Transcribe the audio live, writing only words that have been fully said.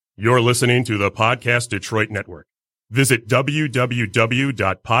You're listening to the Podcast Detroit Network. Visit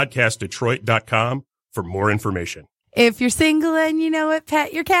www.podcastdetroit.com for more information. If you're single and you know it,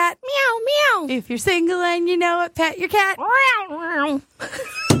 pet your cat. Meow, meow. If you're single and you know it, pet your cat. Meow, meow.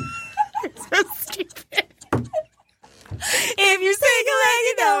 So stupid. If you're single and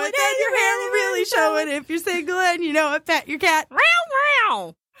you know it, then your hair will really show it. If you're single and you know it, pet your cat. Meow,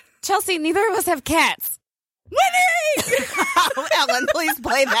 meow. Chelsea, neither of us have cats. Winning! Oh, Ellen, please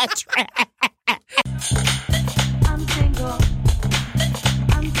play that track. I'm single.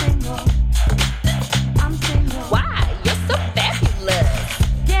 I'm single. I'm single. Why? You're so fabulous.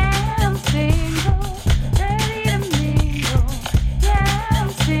 Yeah, I'm single. Ready to mingle. Yeah, I'm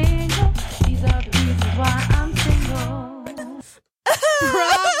single. These are the reasons why I'm single.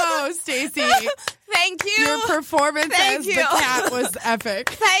 Bravo, Stacey. Thank you. Your performance Thank as you. the cat was epic.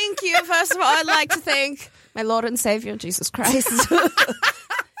 Thank you. First of all, I'd like to thank my Lord and Savior, Jesus Christ. And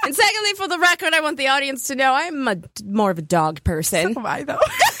secondly, for the record, I want the audience to know I'm more of a dog person. So am I, though.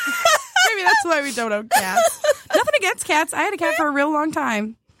 Maybe that's why we don't own cats. Nothing against cats. I had a cat for a real long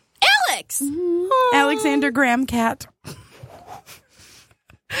time. Alex! Alexander Graham cat.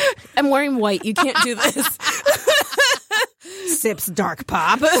 I'm wearing white. You can't do this. Sips dark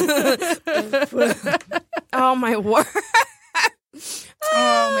pop. Oh, my word.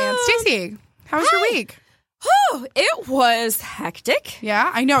 Oh, man. Stacey, how was your week? Whew, it was hectic. Yeah,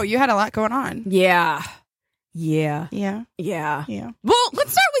 I know. You had a lot going on. Yeah. Yeah. Yeah. Well,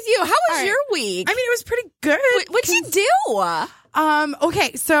 Let's start with you. How was right. your week? I mean, it was pretty good. What'd you do?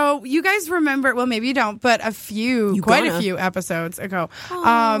 Okay, so you guys remember, well, maybe you don't, but a few episodes ago,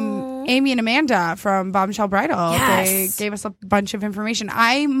 Amy and Amanda from Bombshell Bridal, they gave us a bunch of information.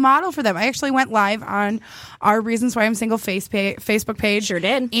 I model for them. I actually went live on our Reasons Why I'm Single Facebook page. Sure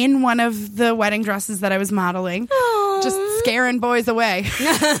did. In one of the wedding dresses that I was modeling. Just scaring boys away.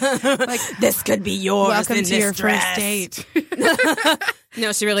 Like, this could be yours. Welcome in to this your dress. first date.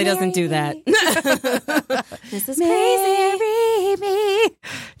 No, she really doesn't do that. This is Marry me.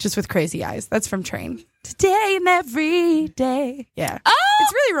 Just with crazy eyes. That's from Train. Today and every day. Yeah. Oh!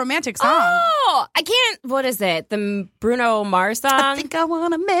 It's a really romantic song. Oh, I can't. What is it? The Bruno Mars song? I think I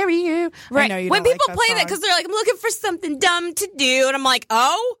want to marry you. Right. I know you when don't people like play song. that because they're like, I'm looking for something dumb to do. And I'm like,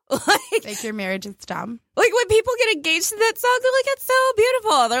 oh? Make your marriage, it's dumb. Like when people get engaged to that song, they're like, it's so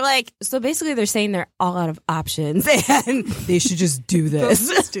beautiful. They're like, so basically they're saying they're all out of options and they should just do this.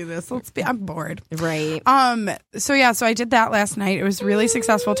 Let's do this. I'm bored. Right. So I did that last night. It was really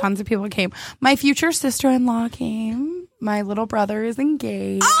successful. Tons of people came. My future sister-in-law came. My little brother is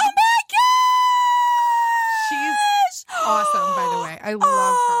engaged. Oh my She's awesome, by the way. I love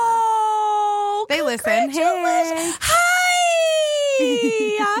Oh, her. They listen. Hey.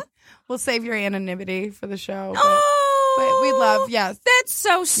 Hi. We'll save your anonymity for the show. But Oh, we love, yes. That's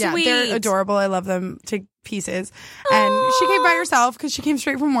so sweet. Yeah, they're adorable. I love them to pieces. And she came by herself because she came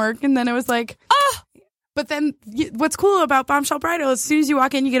straight from work. And then it was like, But then what's cool about Bombshell Bridal, as soon as you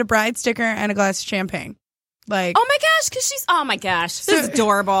walk in, you get a bride sticker and a glass of champagne. Like, oh my gosh, because she's, oh my gosh, this is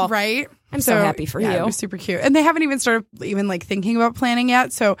adorable. Right? I'm so happy for you. It was super cute. And they haven't even started like thinking about planning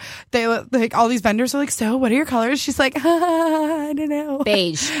yet. So they like all these vendors are like, so what are your colors? She's like, I don't know.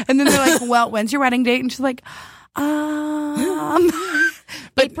 Beige. And then they're like, well, when's your wedding date? And she's like, April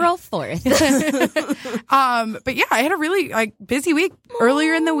 4th. But yeah, I had a really busy week.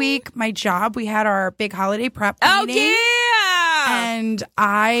 Earlier in the week, my job, we had our big holiday prep meeting. Yeah. And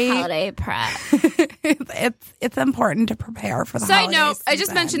Holiday prep. it's important to prepare for the Side holiday note, I just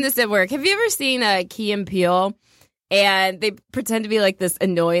season. mentioned this at work. Have you ever seen Key and Peele? And they pretend to be like this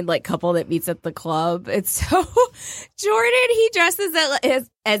annoying like couple that meets at the club. It's so Jordan, he dresses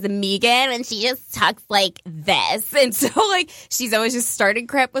as a Megan and she just talks like this. And so like she's always just starting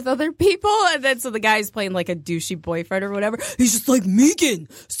crap with other people. And then so the guy's playing like a douchey boyfriend or whatever. He's just like, Megan,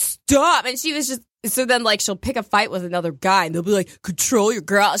 stop. And she was just, so then like she'll pick a fight with another guy and they'll be like, control your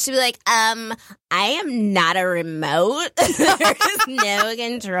girl. She'll be like, I am not a remote. There's no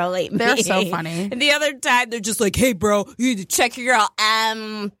controlling me. They're so funny. And the other time they're just like, hey bro, you need to check your girl.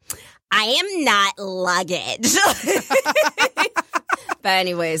 I am not luggage. But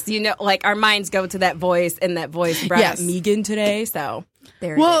anyways, like our minds go to that voice and that voice brought up Megan today. So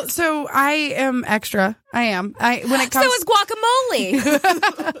there it is. So I am extra. I am. When it comes, so is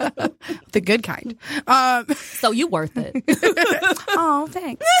guacamole. The good kind. So you worth it. Oh,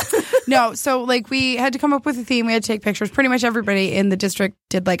 thanks. No, so like we had to come up with a theme. We had to take pictures. Pretty much everybody in the district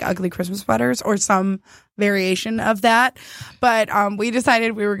did like ugly Christmas sweaters or some variation of that. But we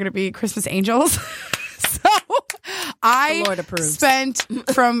decided we were going to be Christmas angels. So I spent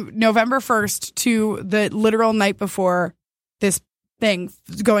from November 1st to the literal night before this thing,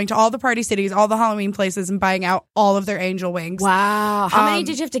 going to all the Party Cities, all the Halloween places, and buying out all of their angel wings. Wow. How many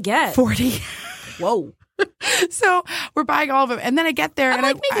did you have to get? 40. Whoa. So we're buying all of them. And then I get there and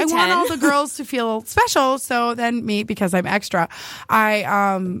like, I maybe want 10. all the girls to feel special. So then me, because I'm extra,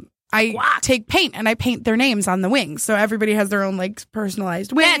 I take paint and I paint their names on the wings. So everybody has their own like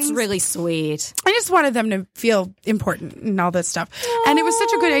personalized wings. That's really sweet. I just wanted them to feel important and all this stuff. And it was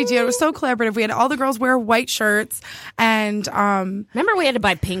such a good idea. It was so collaborative. We had all the girls wear white shirts and Remember we had to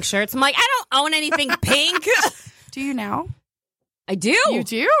buy pink shirts? I'm like, I don't own anything pink. do you now? I do. You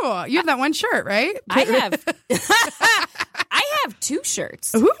do. You have that one shirt, right? I have 2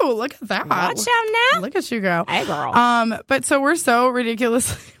 shirts. Ooh, look at that. Watch out now. Look at you go. Hey, girl. But so we're so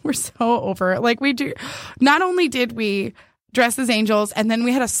ridiculous. We're so over it. Like we do. Not only did we dress as angels, and then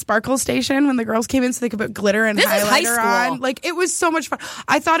we had a sparkle station when the girls came in so they could put glitter and This is high highlighter school. on. Like it was so much fun.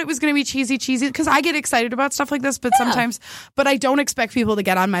 I thought it was going to be cheesy because I get excited about stuff like this, but but I don't expect people to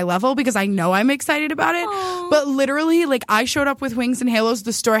get on my level because I know I'm excited about it. Aww. But literally, like I showed up with wings and halos.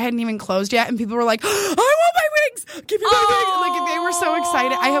 The store hadn't even closed yet, and people were like, "I want my wings! Give me my wings!" Like they were so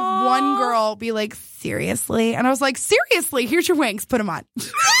excited. I have one girl be like, "Seriously?" And I was like, "Seriously? Here's your wings. Put them on."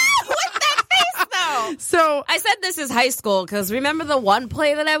 So I said this is high school because remember the one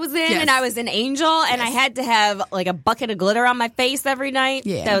play that I was in Yes. and I was an angel and I had to have like a bucket of glitter on my face every night?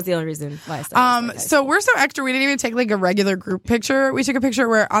 Yeah. That was the only reason why I said it was like high so we're so extra. We didn't even take like a regular group picture. We took a picture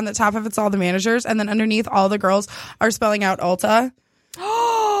where on the top of it's all the managers, and then underneath all the girls are spelling out Ulta.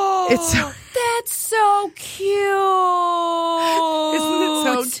 It's so, That's so cute. isn't it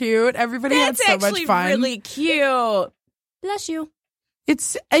so cute? Everybody That's had so actually much fun. really cute. Bless you.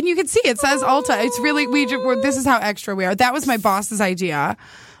 It's and you can see it says Ulta. It's really this is how extra we are. That was my boss's idea,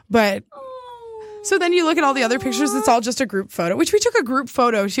 but. So then you look at all the other pictures, it's all just a group photo, which we took a group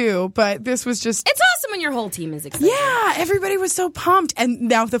photo too, but this was just... It's awesome when your whole team is excited. Yeah, everybody was so pumped. And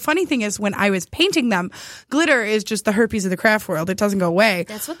now the funny thing is when I was painting them, glitter is just the herpes of the craft world. It doesn't go away.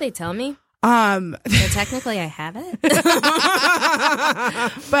 That's what they tell me. So technically I have it.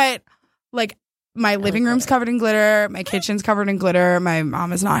 but like my living room's covered in glitter, my kitchen's covered in glitter. My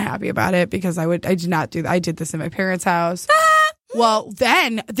mom is not happy about it because I did not do that. I did this in my parents' house. Well,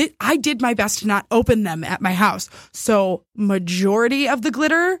 then I did my best to not open them at my house. So majority of the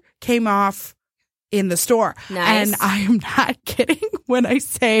glitter came off in the store. Nice. And I am not kidding when I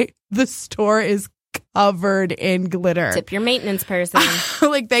say the store is covered in glitter. Tip your maintenance person.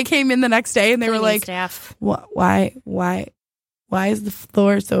 Like they came in the next day and they were Cleaning like, staff. why is the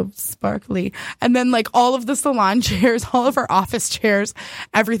floor so sparkly? And then like all of the salon chairs, all of our office chairs,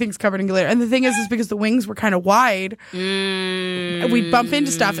 everything's covered in glitter. And the thing is because the wings were kind of wide, we'd bump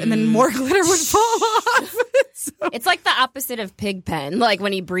into stuff and then more glitter would fall off. So, It's like the opposite of Pigpen, like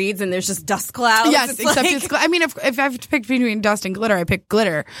when he breathes and there's just dust clouds. yes, It's except like, it's. I mean, if I have to pick between dust and glitter, I pick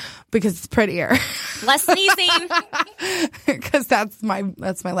glitter because it's prettier. less sneezing. Because that's my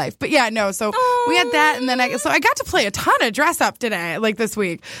life. But yeah, no. So we had that, and then I got to play a ton of dress up today, like this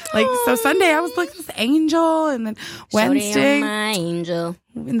week. Like so Sunday I was like this angel, and then Wednesday, my angel.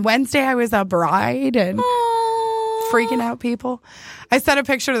 Wednesday I was a bride and freaking out people. I sent a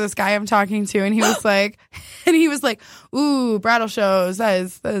picture to this guy I'm talking to, and he was like, "Ooh, bridal shows. That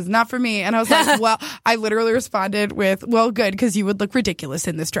is not for me." And I was like, "Well," I literally responded with, "Well, good, because you would look ridiculous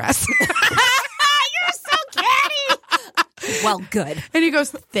in this dress." You're so catty. Well, good. And he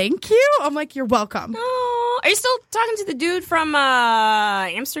goes, "Thank you." I'm like, "You're welcome." Oh, are you still talking to the dude from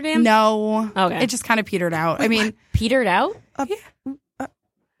Amsterdam? No. Okay. It just kind of petered out. I mean, Petered out? yeah.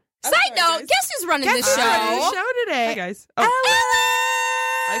 Side note, guess who's running this show? Running the show today. Hi guys.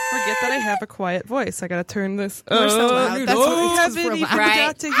 I forget that I have a quiet voice. I gotta turn this. We're so loud. That's what I it's haven't real even loud. Right.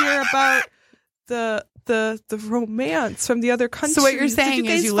 got to hear about the romance from the other countries. So what you're Did saying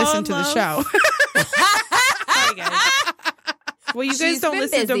guys is you fall listen in to the love? show. Hi guys. Well, you guys She's don't been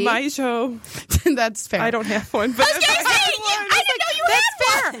listen busy. to my show. That's fair. I don't have one. But I was gonna say, I didn't know you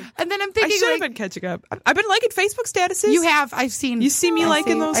had one. And then I'm I thinking, should have like, been catching up. I've been liking Facebook statuses. you have. I've seen. You see me I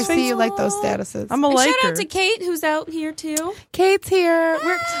liking see- those I see you Facebook- like those statuses. I'm a And liker. shout out to Kate, who's out here too. Kate's here.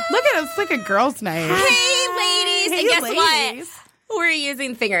 Look at us. It's like a girls' night. Hey, ladies. Hey, and guess ladies. what? We're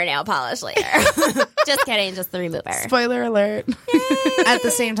using fingernail polish later. Just kidding, just the remover. Spoiler alert. At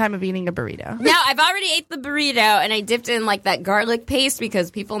the same time of eating a burrito. Now, I've already ate the burrito, and I dipped in like that garlic paste because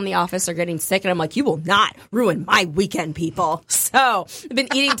people in the office are getting sick, and I'm like, you will not ruin my weekend, people. So I've been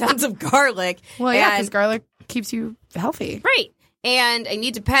eating tons of garlic. Well, yeah, and- because garlic keeps you healthy. Right. And I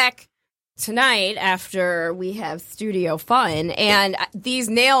need to pack tonight after we have studio fun. And these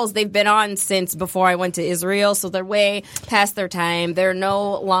nails, they've been on since before I went to Israel, so they're way past their time. They're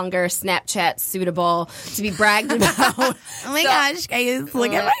no longer Snapchat suitable to be bragged about. Oh my gosh, guys,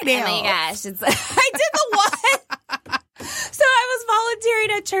 look at my nails. Oh my gosh. I did the what? So I was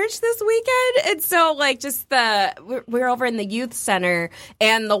volunteering at church this weekend, and so like just we're over in the youth center,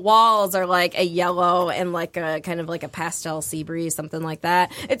 and the walls are like a yellow and like a kind of like a pastel sea breeze, something like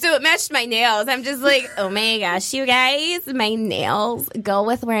that. And so it matched my nails. I'm just like, oh my gosh, you guys, my nails go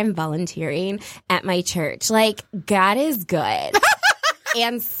with where I'm volunteering at my church. Like, God is good,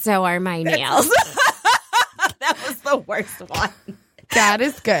 and so are my nails. That was the worst one. God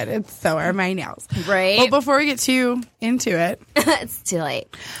is good, and so are my nails. Right? Well, before we get too into it, It's too late.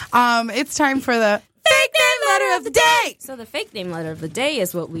 it's time for the fake name letter of the day. So the fake name letter of the day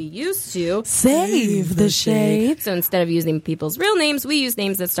is what we used to Save the shade. So instead of using people's real names, we use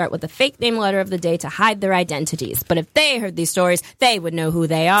names that start with the fake name letter of the day to hide their identities. But if they heard these stories, they would know who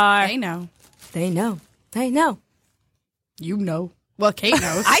they are. I know. They know. They know. You know. Well, Kate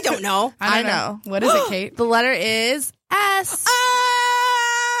knows. I don't know. I know. What is it, Kate? The letter is S.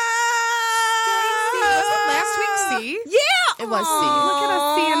 Was it last week C? Yeah. It was C. Look at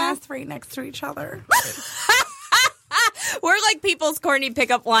us C and S right next to each other. We're like people's corny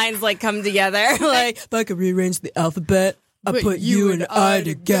pickup lines like come together. Like, if I could rearrange the alphabet, I put you and I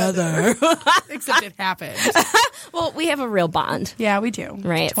together. Except it happened. Well, we have a real bond. Yeah, we do.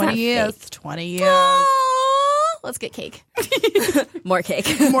 Right, it's 20 not years. fake. 20 years. Oh, let's get cake. More cake.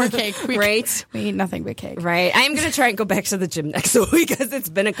 More cake. Right? We eat nothing but cake. Right. I am going to try and go back to the gym next week because it's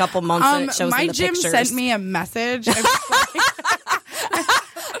been a couple months and it shows my in the gym pictures. sent me a message.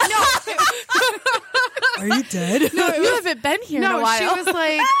 Are you dead? No, You haven't been here in a no, while.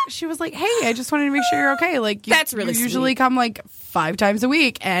 she was like, hey, I just wanted to make sure you're okay. Like, That's really you usually sweet. come like 5 times a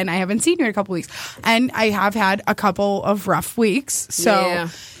week, and I haven't seen you in a couple weeks. And I have had a couple of rough weeks, so Yeah.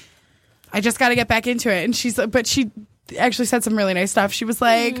 I just got to get back into it. And but she actually said some really nice stuff. She was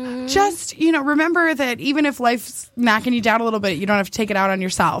like, just, remember that even if life's knocking you down a little bit, you don't have to take it out on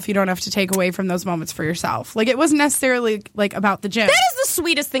yourself. You don't have to take away from those moments for yourself. Like, it wasn't necessarily like about the gym. That is the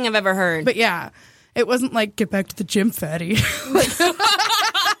sweetest thing I've ever heard. But yeah, it wasn't like, get back to the gym, fatty.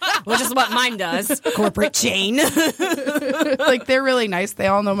 Which is what mine does. Corporate chain. Like, they're really nice. They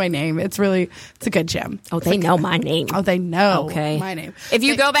all know my name. It's a good gym. Oh, they know my name. Oh, they know Okay. my name. If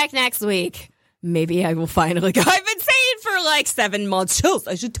you go back next week, maybe I will finally go. I've been saying for like 7 months, Chills,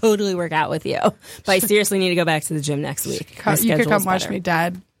 I should totally work out with you. But I seriously need to go back to the gym next week. My You could schedule come is watch better. me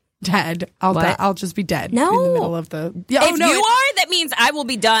dead. I'll What? I'll just be dead No. in the middle of the. Yeah, If you are, that means I will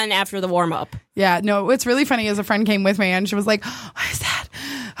be done after the warm up. Yeah, no. What's really funny is a friend came with me and she was like, "What is that?"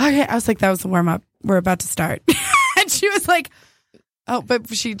 Okay, I was like, "That was the warm up. We're about to start." And she was like, "Oh,"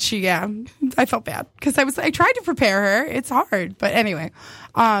 but she, yeah. I felt bad because I tried to prepare her. It's hard, but anyway.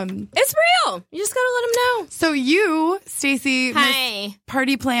 It's real. You just gotta let them know. So you, Stacey, Miss Hi.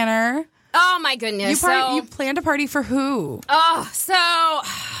 party planner. Oh my goodness. You planned a party for who? So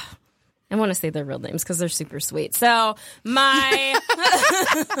I want to say their real names because they're super sweet. So my,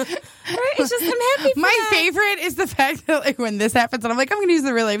 it's just I'm happy. For My that. favorite is the fact that like when this happens and I'm like, I'm going to use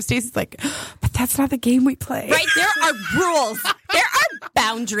the real name. Stacey's like, but that's not the game we play. Right, there are rules. There are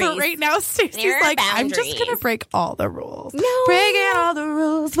boundaries. But right now, Stacey's There are like, I'm just boundaries. going to break all the rules. No. Breaking all the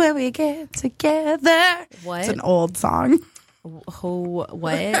rules when we get together. What? It's an old song. Who?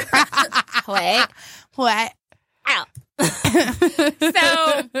 What? What? What? Ow.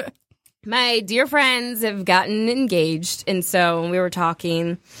 So my dear friends have gotten engaged, and so when we were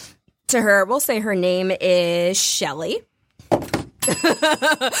talking to her, we'll say her name is Shelly. Phone's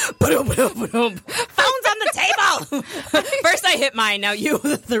on the table. First I hit mine, now you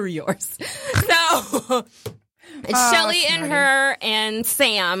threw yours. So it's Shelly and her and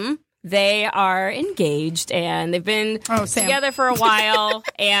Sam. They are engaged and they've been Oh, Sam. together for a while,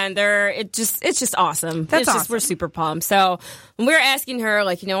 and it's just awesome. That's it's just awesome. we're super pumped. So when we were asking her,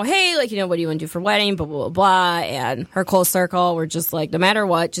 like, hey, like, what do you want to do for wedding, blah, blah, blah, blah, and her close circle, we're just like, no matter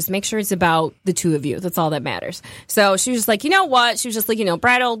what, just make sure it's about the two of you. That's all that matters. So she was just like, you know what? She was just like,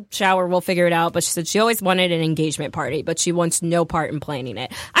 bridal shower, we'll figure it out. But she said she always wanted an engagement party, but she wants no part in planning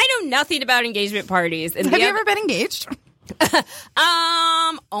it. I know nothing about engagement parties. And Have you ever been engaged?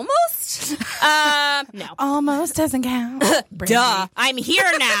 almost? No. Almost doesn't count. Brandy. Duh. I'm here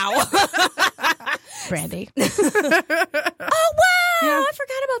now. Brandy. Oh, wow. I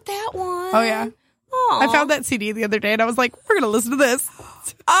forgot about that one. Oh, yeah. Aw. I found that CD the other day and I was like, we're going to listen to this.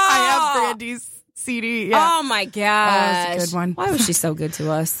 I have Brandy's CD. Yeah. Oh, my gosh. that was a good one. Why was she so good to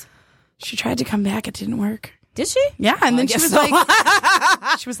us? She tried to come back. It didn't work. Did she? Yeah. And I then she guess was so.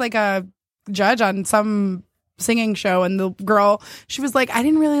 like, she was like a judge on some singing show, and the girl, she was like, I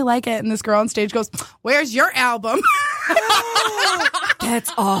didn't really like it, and this girl on stage goes, where's your album?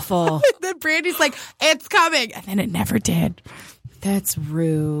 That's awful. And then Brandy's like, it's coming, and then it never did. That's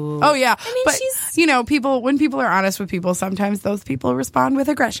rude. Oh yeah, mean, but she's- you know, when people are honest with people, sometimes those people respond with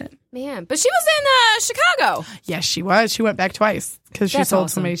aggression. Man, but she was in Chicago. Yes, she was. She went back twice because she That's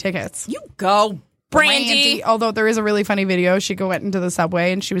sold so awesome. many tickets. You go, Brandy. Although there is a really funny video, she went into the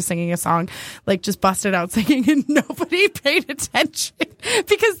subway and she was singing a song, like just busted out singing, and nobody paid attention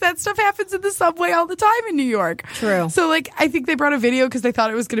because that stuff happens in the subway all the time in New York. True. So like, I think they brought a video because they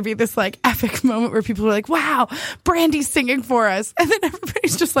thought it was going to be this like epic moment where people were like, "Wow, Brandy's singing for us," and then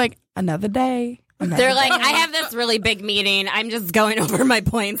everybody's just like, "Another day." They're like, I have this really big meeting. I'm just going over my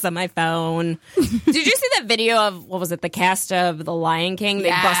points on my phone. Did you see that video of, what was it, the cast of The Lion King?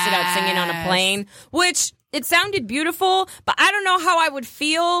 They busted out singing on a plane, which it sounded beautiful, but I don't know how I would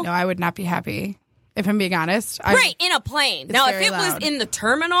feel. No, I would not be happy if I'm being honest. Right, in a plane. Now, if very it was loud. in the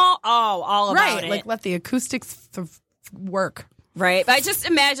terminal, all about it. Like let the acoustics work. Right, but I just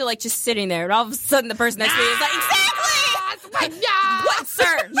imagine like just sitting there, and all of a sudden the person next to me is like, exactly! What,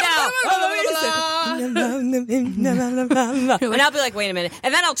 sir? No. And I'll be like, wait a minute.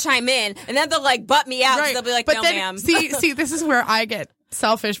 And then I'll chime in, and then they'll like butt me out. Right. They'll be like, but no, then, ma'am. See, this is where I get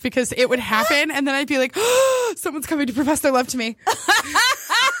selfish because it would happen, and then I'd be like, oh, someone's coming to profess their love to me.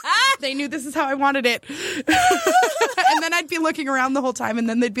 They knew this is how I wanted it. And then I'd be looking around the whole time, and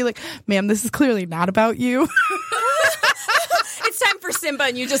then they'd be like, ma'am, this is clearly not about you. It's time for Simba,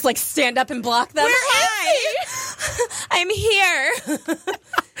 and you just like stand up and block them. I'm here.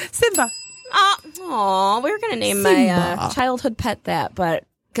 Simba. Oh, we were gonna name my childhood pet that, but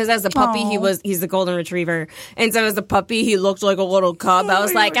because as a puppy he's the golden retriever, and so as a puppy he looked like a little cub. I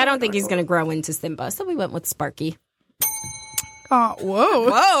was like, I don't think he's gonna grow into Simba, so we went with Sparky. Oh,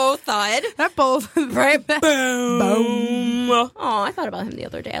 whoa, thud. that bold, Right? Boom. Oh, I thought about him the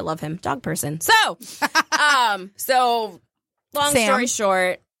other day. I love him. Dog person. So, long Sam. story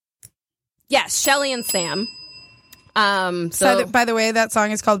short, yes, Shelly and Sam. By the way, that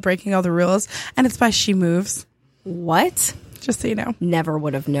song is called "Breaking All the Rules," and it's by She Moves. What? Just so you know. Never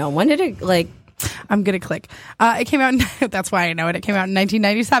would have known. When did it like? I'm gonna click. It came out. That's why I know it. It came out in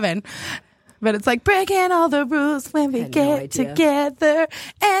 1997. But it's like breaking all the rules when we get together.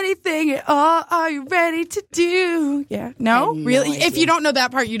 Anything at all, are you ready to do? Yeah. No? Really? If you don't know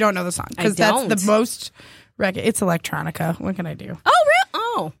that part, you don't know the song. Because that's the most... It's electronica. What can I do? Oh, really?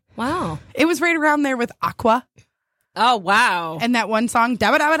 Oh, wow. It was right around there with Aqua. Oh, wow. And that one song,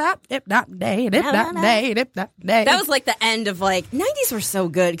 that That was like the end of like 90s were so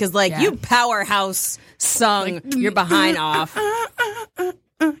good because like you powerhouse sung your behind off.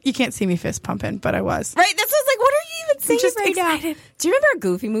 You can't see me fist pumping, but I was. Right? This was like, what are you even saying just right excited. now? Do you remember a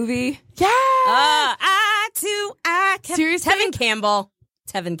Goofy movie? Yeah. Seriously? Tevin Campbell.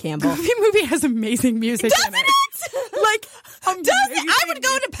 Goofy movie has amazing music in it. Like, I would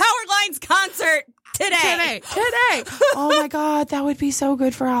go to Powerline's concert today. Oh my God, that would be so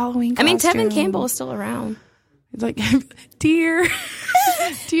good for Halloween I mean, Tevin costume. Campbell is still around. It's like, dear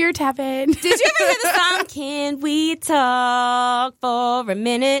Tevin. Did you ever hear the song, Can We Talk for a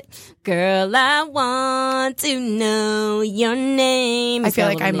Minute? Girl, I want to know your name. I feel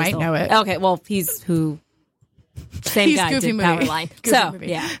like I might know it. Okay, well, he's who... Same He's guy Goofy did movie. Powerline. Goofy So, movie.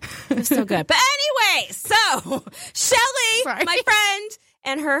 yeah. It was so good. But anyway, so Shelly, Sorry. my friend,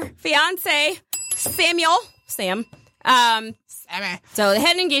 and her fiance, Sam. So they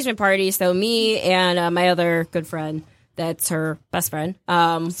had an engagement party. So me and my other good friend, that's her best friend.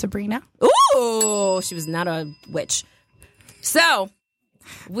 Sabrina. Ooh, she was not a witch. So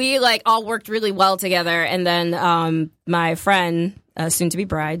we like all worked really well together. And then my friend, soon to be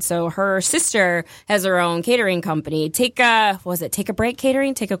bride, so her sister has her own catering company. Take a Break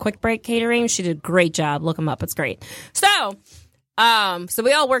Catering? Take a Quick Break Catering. She did a great job. Look them up. It's great. So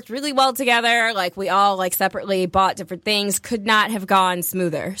we all worked really well together. Like we all like separately bought different things. Could not have gone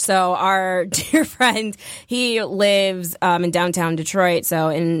smoother. So our dear friend, he lives in downtown Detroit, so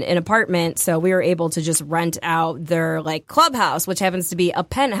in an apartment. So we were able to just rent out their like clubhouse, which happens to be a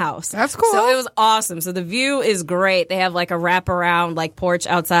penthouse. That's cool. So it was awesome. So the view is great. They have like a wraparound like porch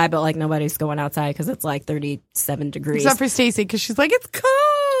outside, but like nobody's going outside because it's like 37 degrees. Except for Stacy, because she's like, it's cold.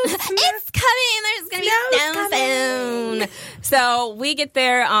 It's coming. There's going to be snow soon. So we get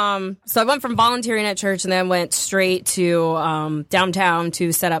there. So I went from volunteering at church and then went straight to downtown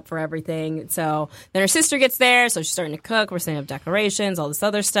to set up for everything. So then her sister gets there. So she's starting to cook. We're setting up decorations, all this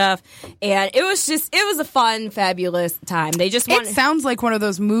other stuff. And it was a fun, fabulous time. They just It sounds like one of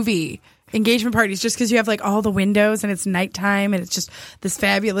those movie engagement parties just because you have like all the windows and it's nighttime and it's just this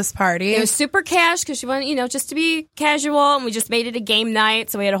fabulous party. It was super cash because she wanted, just to be casual, and we just made it a game night.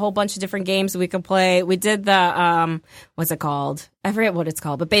 So we had a whole bunch of different games we could play. We did the, what's it called? I forget what it's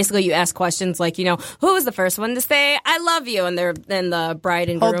called, but basically you ask questions like, who was the first one to say, I love you? And then the bride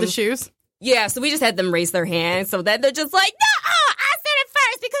and groom. Hold the shoes. Yeah, so we just had them raise their hands. So then they're just like, no, I said it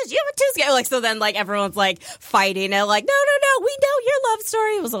first because you were too scared. Like, so then like everyone's like fighting and like, no, we know your love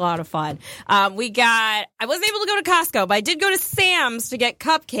story. It was a lot of fun. I wasn't able to go to Costco, but I did go to Sam's to get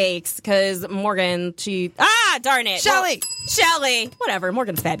cupcakes because Morgan, darn it. Shelly, whatever.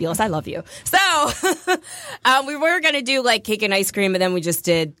 Morgan's fabulous. I love you. So we were going to do like cake and ice cream, and then we just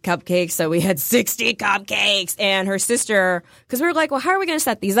did cupcakes. So we had 60 cupcakes. And her sister, because we were like, well, how are we going to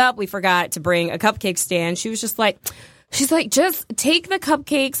set these up? We forgot to bring a cupcake stand. She's like, just take the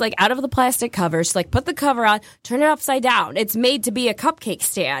cupcakes like out of the plastic cover. She's like, put the cover on, turn it upside down. It's made to be a cupcake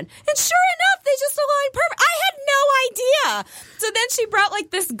stand. And sure enough, they just aligned perfect. I had no idea. So then she brought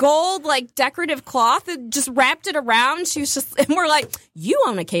like this gold like decorative cloth and just wrapped it around. And we're like, you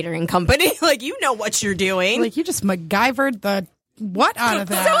own a catering company. Like, you know what you're doing. Like, you just MacGyvered the what out of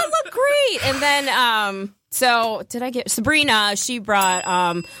that. So it looked great. And then, so did I get Sabrina? She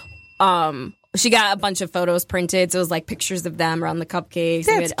brought, she got a bunch of photos printed, so it was like pictures of them around the cupcakes.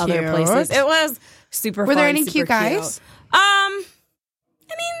 That's we had other cute. places. It was super fun. Were there any super cute guys? I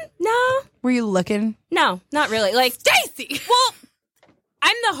mean, no. Were you looking? No, not really. Like, Stacy! Well,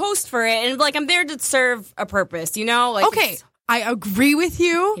 I'm the host for it, and like I'm there to serve a purpose, Like, Okay, I agree with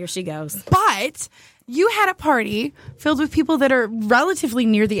you. here she goes. But you had a party filled with people that are relatively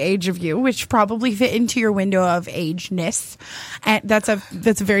near the age of you, which probably fit into your window of ageness. And that's a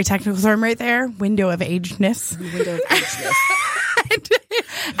very technical term right there. Window of ageness. Window of ageness.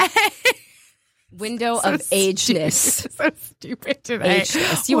 Window of ageness. So stupid today.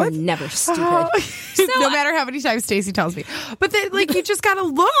 Ageness. You are never stupid. No matter how many times Stacey tells me. But then, like, you just gotta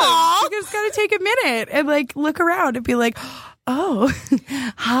look. You just gotta take a minute and like look around and be like, oh,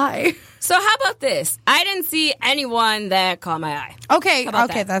 hi. So how about this? I didn't see anyone that caught my eye. Okay, about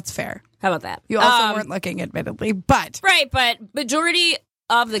okay, that? that's fair. How about that? You also weren't looking, admittedly, but Right, but majority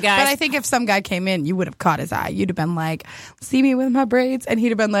of the guys. But I think if some guy came in, you would have caught his eye. You'd have been like, see me with my braids? And he'd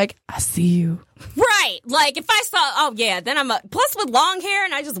have been like, I see you. Right. Like, if I saw, then plus with long hair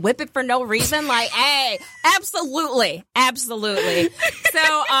and I just whip it for no reason, like, hey, absolutely. Absolutely.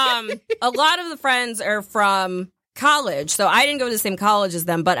 So, a lot of the friends are from college. So I didn't go to the same college as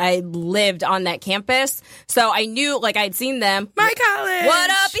them, but I lived on that campus. So I knew, like, I'd seen them. My college. What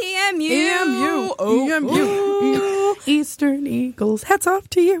up, EMU? EMU. Oh, EMU. Eastern Eagles. Hats off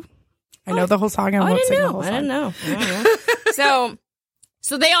to you. I know the whole song. I won't sing the whole song. I didn't know.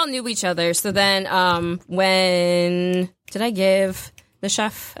 So they all knew each other. So then when did I give the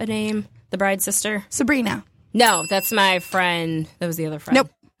chef a name? The bride's sister? Sabrina. No, that's my friend. That was the other friend. Nope.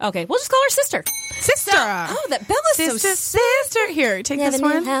 Okay, we'll just call her sister. Sister. That Bella's Sister. Here, take this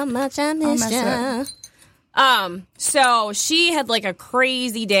one. How much I miss mess you. So she had like a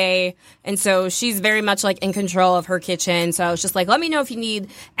crazy day, and so she's very much like in control of her kitchen. So I was just like, let me know if you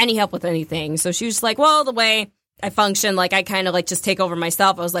need any help with anything. So she was just like, well, the way I function, like I kind of like just take over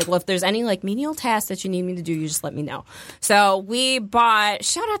myself. I was like, well, if there's any like menial tasks that you need me to do, you just let me know. So we bought,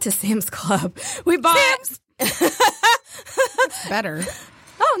 shout out to Sam's Club. We bought Better.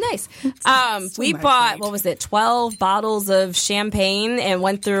 Oh, nice. We bought, 12 bottles of champagne and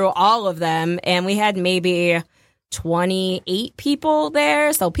went through all of them. And we had maybe 28 people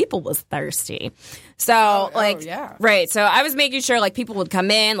there. So people was thirsty. So yeah. Right. So I was making sure like people would come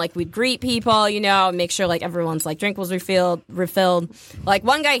in, like we'd greet people, make sure like everyone's like drink was refilled. Like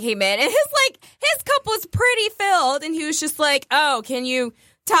one guy came in and his cup was pretty filled. And he was just like, oh, can you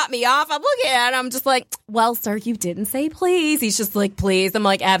top me off? I'm looking at him. I'm just like, well, sir, you didn't say please. He's just like, please. I'm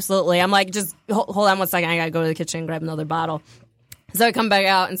like, absolutely. I'm like, just hold on one second. I got to go to the kitchen and grab another bottle. So I come back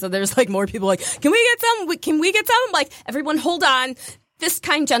out, and so there's like more people like, can we get some? Can we get some? I'm like, everyone, hold on. This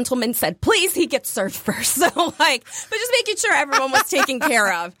kind gentleman said, please, he gets served first. So like, but just making sure everyone was taken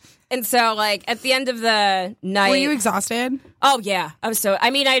care of. And so, like, at the end of the night... Were you exhausted? Oh, yeah. I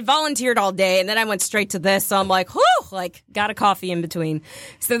had volunteered all day, and then I went straight to this, so I'm like, whew, like, got a coffee in between.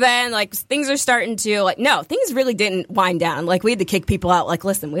 So then, like, things are starting to, like, no, things really didn't wind down. Like, we had to kick people out. Like,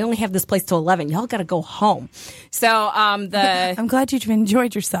 listen, we only have this place till 11. Y'all gotta go home. So, I'm glad you've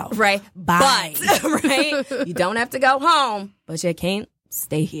enjoyed yourself. Right. Bye. But, right? You don't have to go home, but you can't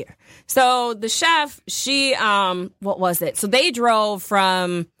stay here. So, the chef, she, what was it? So, they drove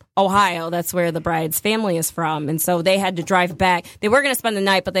from Ohio. That's where the bride's family is from. And so they had to drive back. They were going to spend the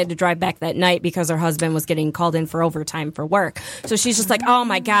night, but they had to drive back that night because her husband was getting called in for overtime for work. So she's just like, oh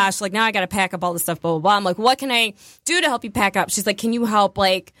my gosh, like now I got to pack up all this stuff, blah, blah, blah. I'm like, what can I do to help you pack up? She's like, can you help,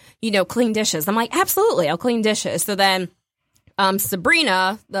 like, clean dishes? I'm like, absolutely, I'll clean dishes. So then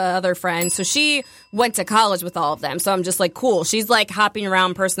Sabrina, the other friend, so she went to college with all of them. So I'm just like, cool. She's like hopping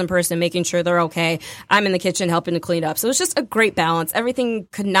around person to person, making sure they're okay. I'm in the kitchen helping to clean up. So it's just a great balance. Everything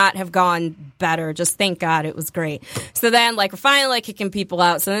could not have gone better. Just thank God it was great. So then like we're finally like kicking people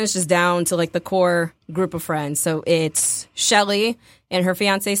out. So then it's just down to like the core group of friends. So it's Shelly and her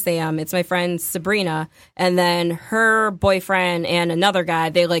fiance Sam. It's my friend Sabrina, and then her boyfriend and another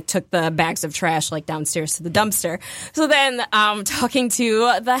guy. They like took the bags of trash like downstairs to the dumpster. So then talking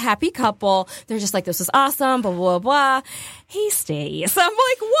to the happy couple, they're just like, this was awesome, blah blah blah. He stays. So I'm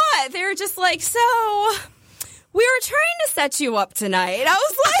like, what? They're just like, so we were trying to set you up tonight. I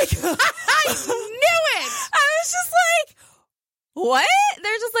was like, I knew it. I was just like, what?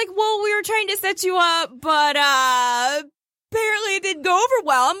 They're just like, well, we were trying to set you up, but apparently it didn't go over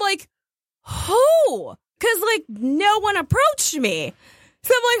well. I'm like, who? Because, like, no one approached me.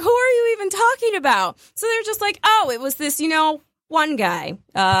 So I'm like, who are you even talking about? So they're just like, oh, it was this, one guy,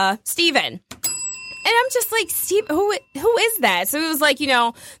 Steven. And I'm just like, Steve, who is that? So it was like,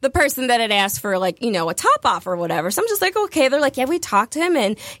 the person that had asked for, like, a top off or whatever. So I'm just like, okay. They're like, yeah, we talked to him,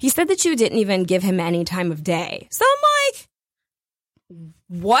 and he said that you didn't even give him any time of day. So I'm like,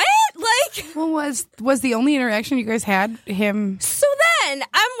 what? Like, Well, was the only interaction you guys had him? so then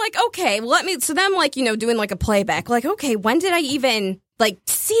I'm like, okay, well, so then I'm like, doing like a playback, like, okay, when did I even like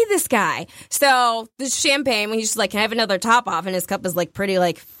see this guy? So the champagne, when he's just like, can I have another top off? And his cup is like pretty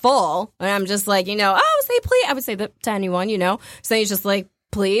like full. And I'm just like, oh, say please. I would say that to anyone, So he's just like,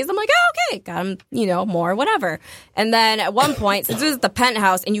 please. I'm like, oh, okay, got him, more, whatever. And then at one point, since it was the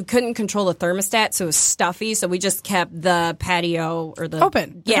penthouse and you couldn't control the thermostat, so it was stuffy, so we just kept the patio or the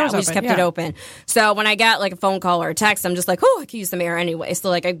Open. The Yeah, door's we just open, kept it yeah. open. So when I got like a phone call or a text, I'm just like, oh, I could use some air anyway. So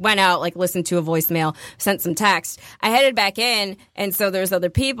like I went out, like listened to a voicemail, sent some text. I headed back in, and so there's other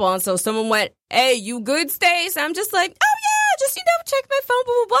people, and so someone went, hey, you good, Stace? I'm just like, oh yeah, just check my phone,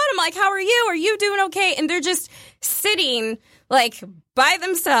 blah blah blah. I'm like, how are you? Are you doing okay? And they're just sitting like by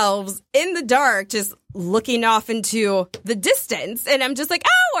themselves in the dark, just looking off into the distance. And I'm just like,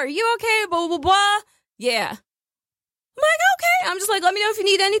 oh, are you okay? Blah, blah, blah. Yeah. I'm like, okay. I'm just like, let me know if you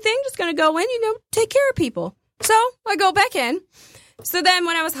need anything. Just going to go in, take care of people. So I go back in. So then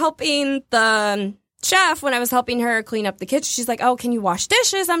when I was helping the chef, when I was helping her clean up the kitchen, she's like, oh, can you wash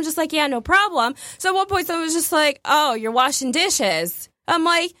dishes? I'm just like, yeah, no problem. So at one point, someone was just like, oh, you're washing dishes. I'm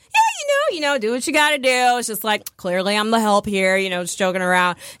like, yeah, do what you got to do. It's just like, clearly I'm the help here, just joking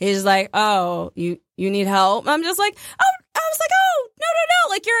around. He's like, oh, you need help? I'm just like, oh, I was like, oh, no,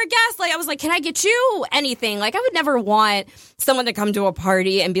 like you're a guest. Like I was like, can I get you anything? Like I would never want someone to come to a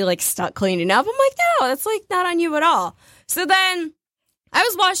party and be like stuck cleaning up. I'm like, no, that's like not on you at all. So then I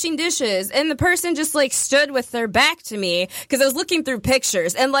was washing dishes, and the person just like stood with their back to me because I was looking through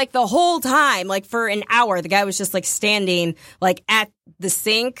pictures, and like the whole time, like for an hour, the guy was just like standing like at the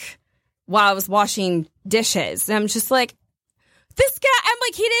sink while I was washing dishes. And I'm just like, this guy, I'm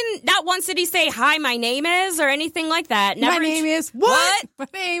like, he didn't, not once did he say, hi, my name is, or anything like that. Never My name is what? My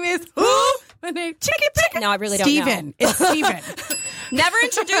name is who? My name chicken. No, I really don't know. Steven. It's Steven. Never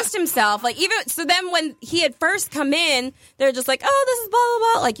introduced himself. Like even so, then when he had first come in, they're just like, "Oh, this is blah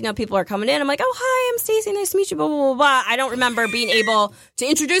blah blah." Like people are coming in. I'm like, "Oh, hi, I'm Stacey. Nice to meet you." Blah blah blah blah. I don't remember being able to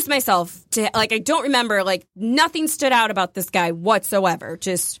introduce myself to. Like I don't remember. Like nothing stood out about this guy whatsoever.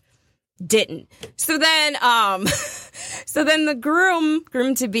 Just didn't. So then, the groom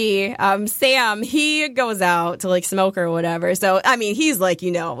to be, Sam, he goes out to like smoke or whatever. So, I mean, he's like,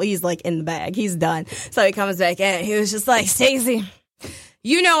 he's like in the bag. He's done. So he comes back in. He was just like, Stacey,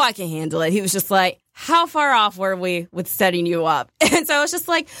 I can handle it. He was just like, how far off were we with setting you up? And so I was just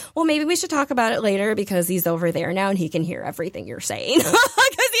like, well, maybe we should talk about it later because he's over there now and he can hear everything you're saying.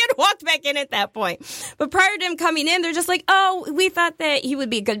 Because he had walked back in at that point. But prior to him coming in, they're just like, oh, we thought that he would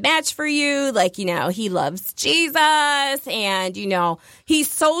be a good match for you. Like, he loves Jesus and, he's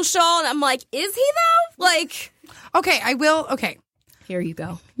social. And I'm like, is he though? Like, Okay, I will. Okay. here you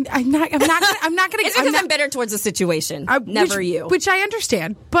go. I'm not gonna. It's because I'm bitter towards the situation. Never you. Which I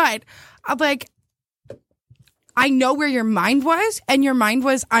understand, but like, I know where your mind was, and your mind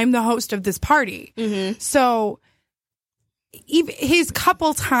was, I'm the host of this party. Mm-hmm. So, even his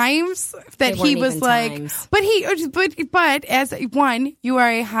couple times that he was like, times. but as one, you are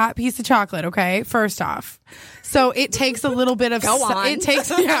a hot piece of chocolate. Okay, first off, so it takes a little bit of. Go on. It takes,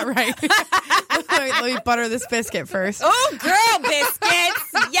 yeah, right. let me butter this biscuit first. Oh, girl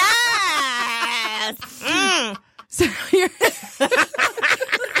biscuits. Yes.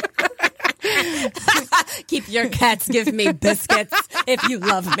 Your cats give me biscuits if you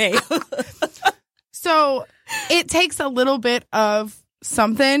love me. So it takes a little bit of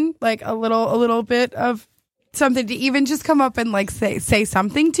something, like a little bit of something to even just come up and like say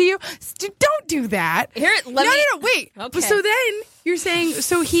something to you. Don't do that. Here, No, wait. Okay. So then you're saying,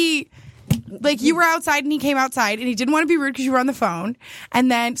 so he, like, you were outside and he came outside and he didn't want to be rude because you were on the phone.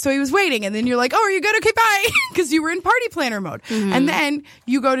 And then, so he was waiting. And then you're like, oh, are you good? Okay, bye. Because you were in party planner mode. And then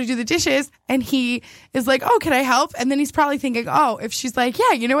you go to do the dishes and he is like, oh, can I help? And then he's probably thinking, oh, if she's like,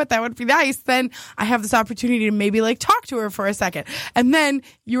 yeah, you know what? That would be nice. Then I have this opportunity to maybe like talk to her for a second. And then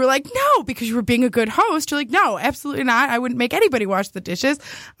you were like, no, because you were being a good host. You're like, no, absolutely not. I wouldn't make anybody wash the dishes.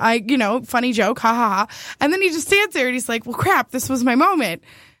 Funny joke. Ha ha ha. And then he just stands there and he's like, well, crap, this was my moment.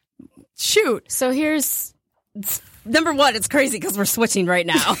 Shoot. So here's number one. It's crazy because we're switching right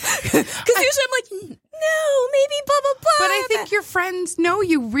now. Because usually I'm like, no, maybe blah, blah, blah. But I think your friends know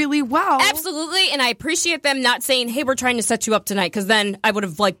you really well. Absolutely. And I appreciate them not saying, hey, we're trying to set you up tonight. Because then I would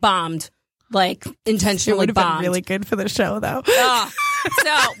have like bombed, like It intentionally would have been bombed. really good for the show, though.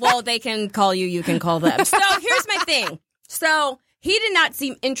 Well, they can call you. You can call them. So here's my thing. So he did not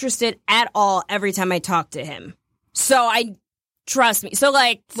seem interested at all every time I talked to him. So trust me. So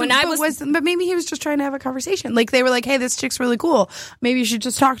like when I was but maybe he was just trying to have a conversation. Like they were like, hey, this chick's really cool. Maybe you should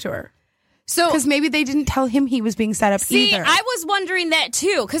just talk to her. so Because maybe they didn't tell him he was being set up see, either. I was wondering that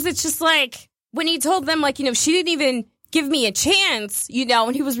too. Because it's just like when he told them like, she didn't even give me a chance,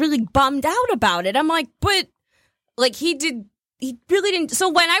 and he was really bummed out about it. I'm like, but like he really didn't. So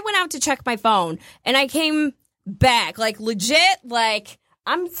when I went out to check my phone and I came back, like legit, like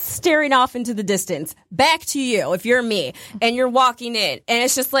I'm staring off into the distance, back to you if you're me, and you're walking in, and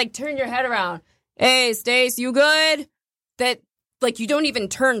it's just like, turn your head around. Hey, Stace, you good? That, like, you don't even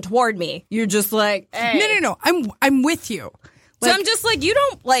turn toward me. You're just like, hey. No. I'm with you. So I'm just like, you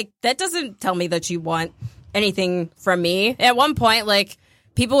don't, like, that doesn't tell me that you want anything from me. At one point, like,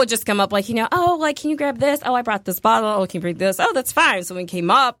 people would just come up like, oh, like, can you grab this? Oh, I brought this bottle. Oh, can you bring this? Oh, that's fine. So when it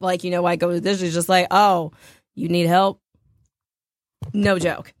came up, like, I go to this, it's just like, oh, you need help? No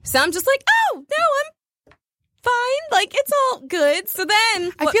joke. So I'm just like, oh, no, I'm fine. Like, it's all good. So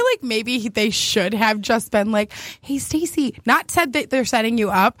then I feel like maybe they should have just been like, hey, Stacey, not said that they're setting you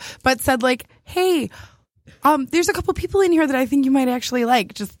up, but said like, hey, there's a couple people in here that I think you might actually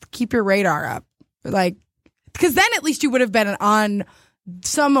like. Just keep your radar up. Like, because then at least you would have been on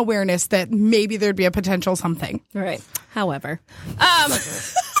some awareness that maybe there'd be a potential something. Right. However,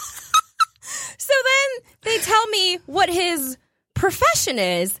 so then they tell me what his profession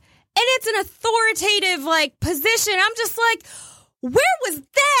is, and it's an authoritative like position. I'm just like, where was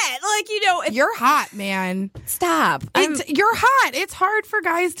that? Like, if You're hot, man. stop. You're hot. It's hard for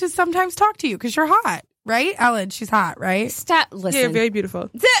guys to sometimes talk to you because you're hot, right? Ellen, she's hot, right? Stop. Listen. Yeah, you're very beautiful.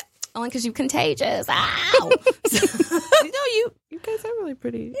 Only because you're contagious. Ow. You guys are really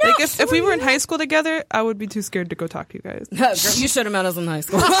pretty. Like if we were in high school together, I would be too scared to go talk to you guys. Girl, you should have met us in high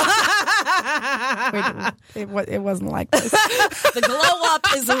school. It wasn't like this. The glow up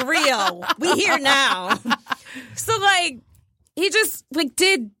is real. We here now. So like, he just like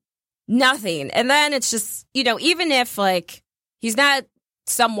did nothing. And then it's just, even if like he's not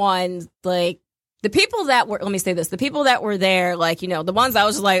someone like the people that were, let me say this, the people that were there, like, the ones I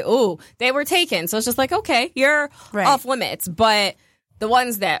was just like, ooh, they were taken. So it's just like, okay, you're Right. off limits. But the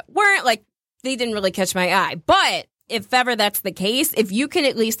ones that weren't, like, they didn't really catch my eye. But if ever that's the case, if you can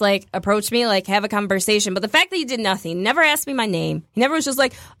at least like approach me, like have a conversation. But the fact that he did nothing, never asked me my name. He never was just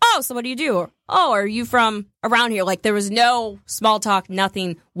like, oh, so what do you do? Or, oh, are you from around here? Like there was no small talk,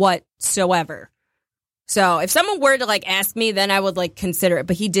 nothing whatsoever. So if someone were to like ask me, then I would like consider it.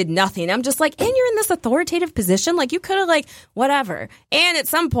 But he did nothing. I'm just like, and you're in this authoritative position. Like you could have like whatever. And at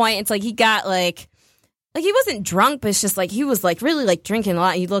some point, it's like he got like he wasn't drunk, but it's just like he was like really like drinking a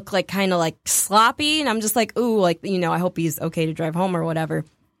lot. He looked like kind of like sloppy. And I'm just like, ooh, like, I hope he's okay to drive home or whatever.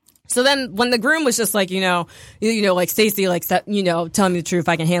 So then when the groom was just like, like Stacey, like, tell me the truth,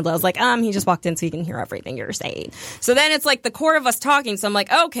 I can handle it. I was like, he just walked in so he can hear everything you're saying. So then it's like the core of us talking. So I'm like,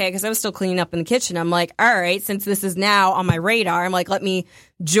 okay, because I was still cleaning up in the kitchen. I'm like, all right, since this is now on my radar, I'm like, let me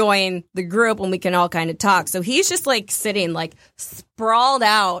join the group and we can all kind of talk. So he's just like sitting like sprawled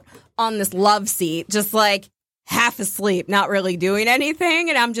out on this love seat, just like half asleep, not really doing anything.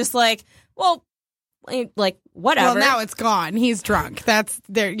 And I'm just like, well, like, whatever. Well, now it's gone. He's drunk. That's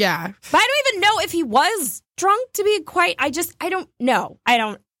there. Yeah. But I don't even know if he was drunk, to be quite. I don't know. I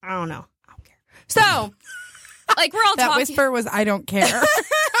don't know. I don't care. So, like, we're all That talking. whisper was, I don't care. So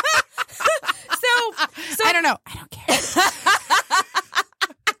I don't know. I don't care.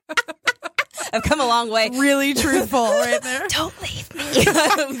 I've come a long way. Really truthful right there. Don't leave me.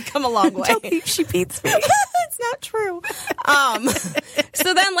 We've come a long way. She beats me. true.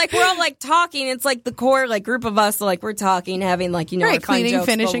 So then, like, we're all like talking. It's like the core like group of us. So, like, we're talking, having like our fun cleaning, jokes,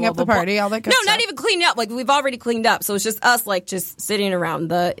 finishing up the party, all that good stuff. No, not even cleaning up. Like, we've already cleaned up. So it's just us, like, just sitting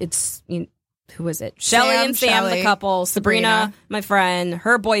around who is it? Shelly and Sam, the couple. Sabrina, my friend,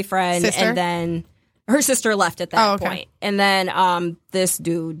 her boyfriend, Sister? and then her sister left at that point. And then this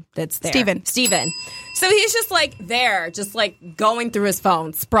dude that's there. Steven. So he's just like there, just like going through his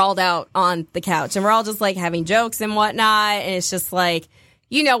phone, sprawled out on the couch. And we're all just like having jokes and whatnot. And it's just like,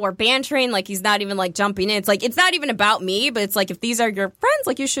 we're bantering. Like, he's not even like jumping in. It's like, it's not even about me, but it's like, if these are your friends,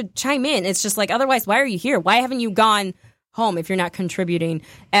 like, you should chime in. It's just like, otherwise, why are you here? Why haven't you gone home if you're not contributing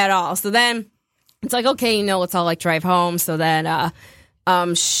at all? So then it's like, okay, let's all like drive home. So then,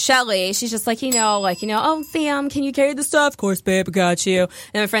 Shelly, she's just like, oh, Sam, can you carry the stuff? Of course, babe, I got you.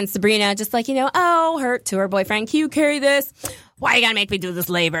 And my friend Sabrina, just like, to her boyfriend, can you carry this? Why you gotta make me do this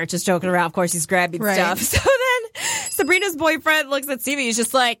labor? Just joking around. Of course, he's grabbing stuff. So then Sabrina's boyfriend looks at Stevie. He's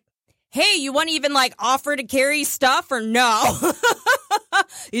just like, hey, you want to even like offer to carry stuff or no?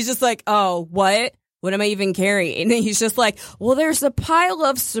 He's just like, oh, what? What am I even carrying? And he's just like, well, there's a pile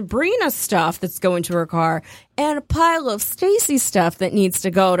of Sabrina stuff that's going to her car and a pile of Stacy stuff that needs to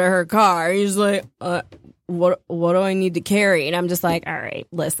go to her car. He's like, what do I need to carry? And I'm just like, all right,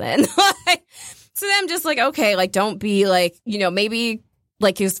 listen. So then I'm just like, okay, like, don't be like, maybe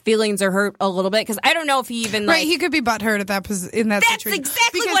like his feelings are hurt a little bit because I don't know if he even he could be butthurt at that in that That's situation.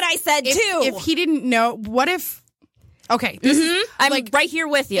 exactly Because what I said too. If he didn't know, what if? Okay, I'm like right here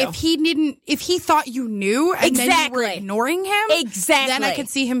with you. If he thought you knew and then you were ignoring him, then I could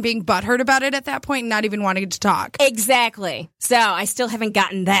see him being butthurt about it at that point and not even wanting to talk. Exactly. So I still haven't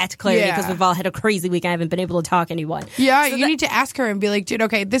gotten that clarity because we've all had a crazy week. I haven't been able to talk to anyone. Yeah, so you need to ask her and be like, dude,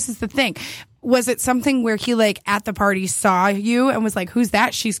 okay, this is the thing. Was it something where he like at the party saw you and was like, who's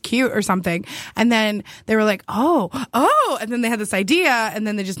that? She's cute or something. And then they were like, oh. And then they had this idea and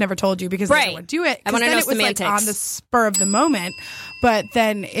then they just never told you because they didn't want to do it. I want to know it was semantics. like on the spur of the moment. But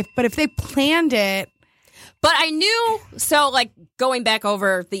then if they planned it. But I knew, so like going back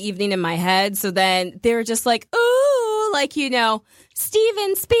over the evening in my head. So then they were just like, ooh, like,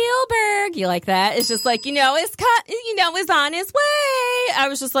 Steven Spielberg. You like that? It's just like, is on his way. I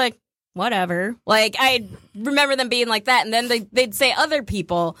was just like, whatever. Like, I remember them being like that, and then they'd say other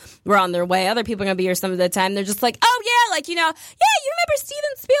people were on their way. Other people are going to be here some of the time. They're just like, oh, yeah, like, you remember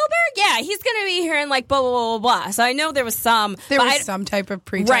Steven Spielberg? Yeah, he's going to be here and like blah, blah, blah, blah. So I know there was some. There was some type of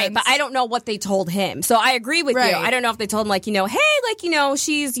pretense. Right, but I don't know what they told him. So I agree with you. I don't know if they told him, like, hey, like,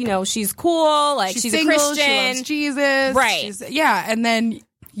 she's cool. Like, she's single, a Christian. She loves Jesus. Right. And then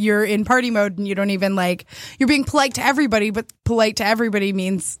you're in party mode and you don't even like, you're being polite to everybody, but polite to everybody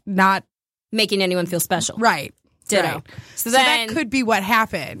means not making anyone feel special. Right. Ditto. Right. So that could be what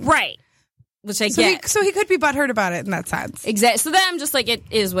happened. Right. Which I get. So he could be butthurt about it in that sense. Exactly. So then I'm just like, it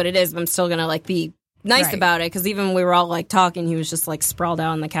is what it is, but I'm still going to like be nice about it because even when we were all like talking, he was just like sprawled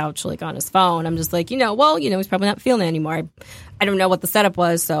out on the couch like on his phone. I'm just like, he's probably not feeling it anymore. I don't know what the setup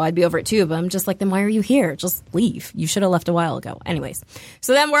was, so I'd be over it too, but I'm just like, then why are you here? Just leave. You should have left a while ago. Anyways,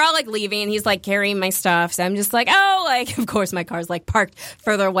 so then we're all like leaving. He's like carrying my stuff, so I'm just like, oh, like, of course my car's like parked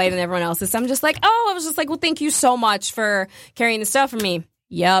further away than everyone else's. So I'm just like, oh, I was just like, well, thank you so much for carrying the stuff for me.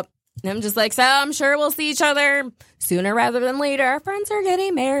 Yep. And I'm just like, so I'm sure we'll see each other sooner rather than later. Our friends are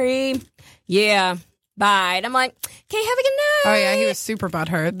getting married. Yeah. Bye. And I'm like, okay, have a good night. Oh, yeah, he was super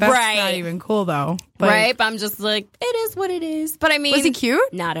butthurt. That's not even cool, though. But I'm just like, it is what it is. But I mean... Was he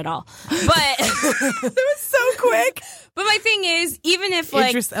cute? Not at all. But... It was so quick. But my thing is, even if,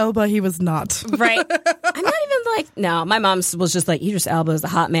 like... Idris Elba, he was not. Right. I'm not even like... No, my mom was just like, Idris Elba is a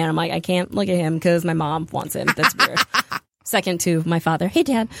hot man. I'm like, I can't look at him because my mom wants him. That's weird. Second to my father. Hey,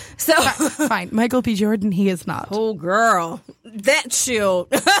 Dad. So fine. Michael B. Jordan, he is not. Oh, girl. That shoot.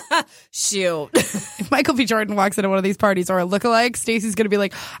 Shoot. If Michael B. Jordan walks into one of these parties or a lookalike, Stacey's going to be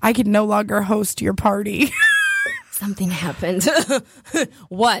like, I can no longer host your party. Something happened.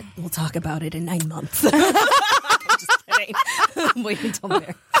 What? We'll talk about it in 9 months. I'm just kidding. I'm waiting until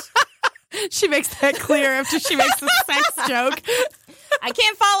marriage. She makes that clear after she makes the sex joke. I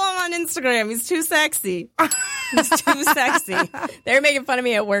can't follow him on Instagram. He's too sexy. He's too sexy. They're making fun of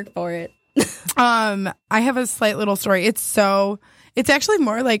me at work for it. I have a slight little story. It's actually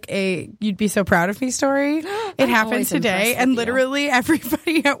more like a you'd be so proud of me story. It happened today, and literally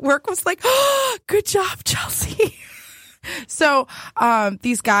everybody at work was like, oh, good job, Chelsea. So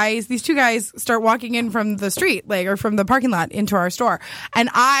these two guys start walking in from the street, like, or from the parking lot into our store. And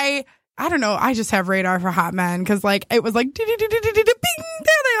I don't know, I just have radar for hot men because, like, it was like, bing, there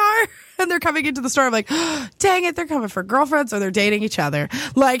they are. And they're coming into the store, I'm like, dang it, they're coming for girlfriends or they're dating each other.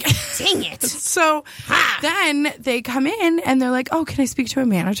 Like, Dang it. so then they come in and they're like, oh, can I speak to a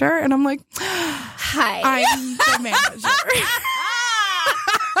manager? And I'm like, Hi. I'm the manager.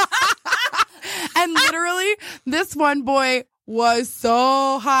 And literally, this one boy was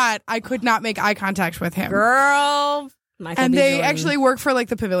so hot. I could not make eye contact with him. Girl. Michael And B. they Jordan. actually work for like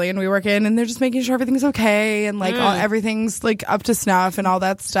the pavilion we work in, and they're just making sure everything's okay and like everything's like up to snuff and all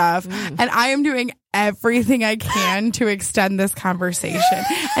that stuff. And I am doing everything I can to extend this conversation.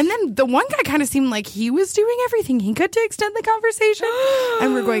 And then the one guy kind of seemed like he was doing everything he could to extend the conversation.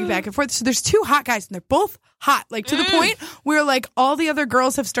 And we're going back and forth. So there's two hot guys, and they're both hot, like to the point where like all the other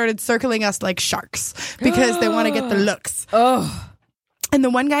girls have started circling us like sharks because they want to get the looks. Oh. And the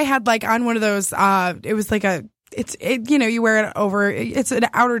one guy had like on one of those, it was like you wear it over, it's an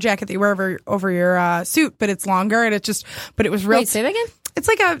outer jacket that you wear over your suit, but it's longer and but it was real. Wait, say that again? It's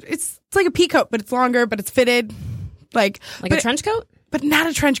like a pea coat, but it's longer, but it's fitted. Like a trench coat? But not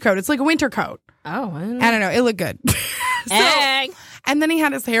a trench coat. It's like a winter coat. Oh, I don't know. It looked good. Egg. And then he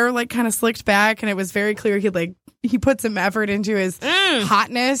had his hair like kind of slicked back, and it was very clear he put some effort into his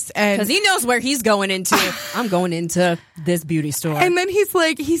hotness, and Because he knows where he's going into. I'm going into this beauty store. And then he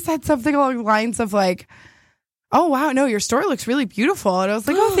said something along the lines of like, oh, wow, no, your store looks really beautiful. And I was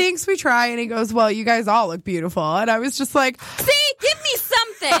like, oh, thanks, we try. And he goes, well, you guys all look beautiful. And I was just like, See, give me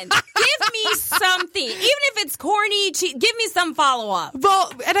something. Give me something. Even if it's corny, give me some follow-up.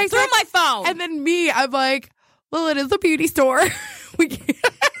 well, and I Through said, my phone. and then I'm like, well, it is a beauty store.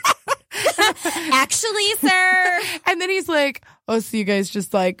 Actually, sir. And then he's like, oh, so you guys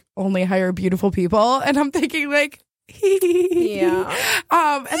just like only hire beautiful people? And I'm thinking like, Yeah.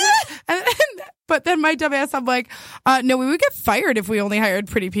 But then my dumb ass, I'm like, no, we would get fired if we only hired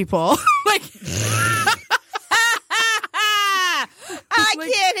pretty people. Like, I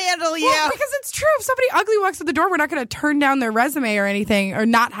can't handle you. well, because it's true. If somebody ugly walks in the door, we're not going to turn down their resume or anything, or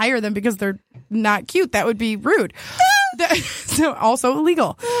not hire them because they're not cute. That would be rude. So also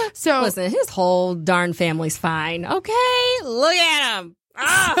illegal. So Listen, his whole darn family's fine. Okay, look at him.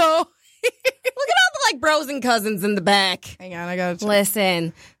 Ah, so look at all the like bros and cousins in the back. hang on, I got to.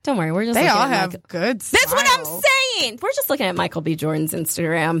 Listen, don't worry. We're just They looking all at have Michael. good. That's what I'm style. saying. We're just looking at Michael B. Jordan's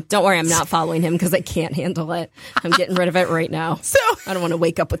Instagram. Don't worry, I'm not following him because I can't handle it. I'm getting rid of it right now. So I don't want to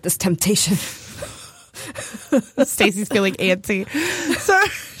wake up with this temptation. Stacey's feeling antsy. So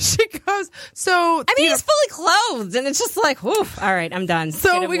she goes. So I mean, he's fully clothed, and it's just like, oof. All right, I'm done.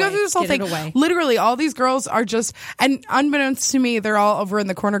 So Get it we go away. through this whole Get thing. it away. Literally, all these girls are just, and unbeknownst to me, they're all over in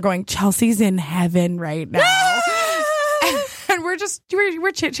the corner going, Chelsea's in heaven right now. And we're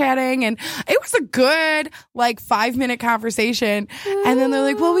chit chatting, and it was a good like 5-minute conversation. And then they're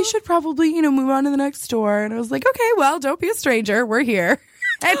like, well, we should probably, move on to the next store. And I was like, okay, well, don't be a stranger. We're here.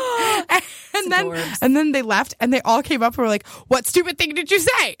 And then they left, and they all came up and were like, what stupid thing did you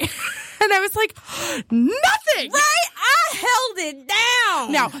say? And I was like, nothing. Right? I held it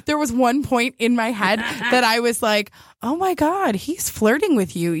down. Now, there was one point in my head that I was like, oh my God, he's flirting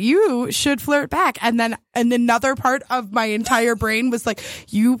with you. You should flirt back. And then another part of my entire brain was like,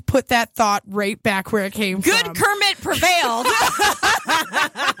 you put that thought right back where it came Good from. Kermit prevailed.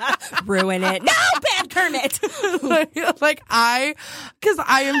 Ruin it. No, bad Kermit. Because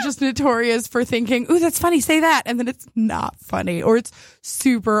I am just notorious for thinking, ooh, that's funny, say that. And then it's not funny, or it's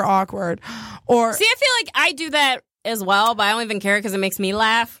super awkward. Or, See, I feel like I do that as well, but I don't even care because it makes me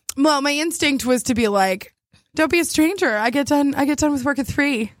laugh. well, my instinct was to be like, don't be a stranger. I get done with work at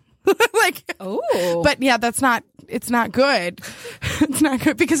 3. Oh. But yeah, it's not good. It's not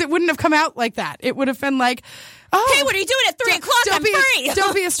good because it wouldn't have come out like that. It would have been like, oh, Hey, what are you doing at 3 o'clock? I'm free.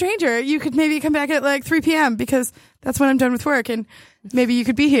 Don't be a stranger. You could maybe come back at like 3 p.m. because that's when I'm done with work, and maybe you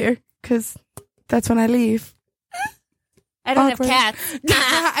could be here because that's when I leave. I don't Awkward. have cats.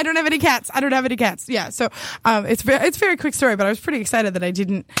 I don't have any cats. Yeah. So, it's a very quick story, but I was pretty excited that I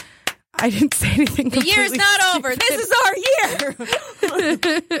didn't say anything. The year's not over. This is our year.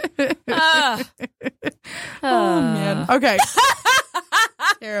 Oh man. Okay.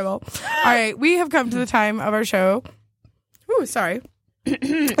 Terrible. All right, we have come to the time of our show. Ooh, sorry.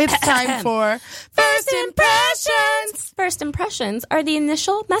 It's time for First Impressions. First impressions are the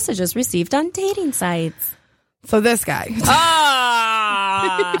initial messages received on dating sites. So this guy,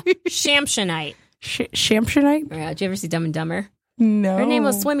 Shamshonite. Shamshonite? Yeah, did you ever see Dumb and Dumber? No. Her name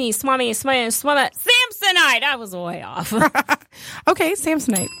was Swimmy. Samsonite. I was way off. Okay,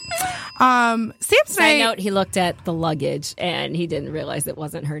 Samsonite. Samsonite. Side note, he looked at the luggage and he didn't realize it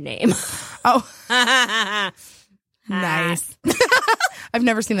wasn't her name. Oh, nice. I've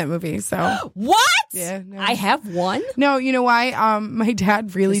never seen that movie, so What? yeah. No. I have one. No, you know why? My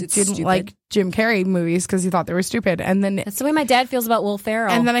dad really 'Cause it's didn't stupid. like Jim Carrey movies because he thought they were stupid, and then That's the way my dad feels about Will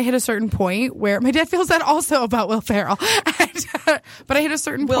Ferrell. and then I hit a certain point where my dad feels that also about Will Ferrell, but I hit a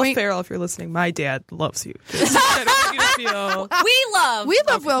certain Will point. Ferrell, if you're listening, my dad loves you. I don't want you to feel. we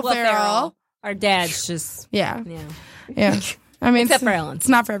love Will Ferrell. Our dad's just Yeah, yeah. yeah. I mean, Except it's, for Ellen. it's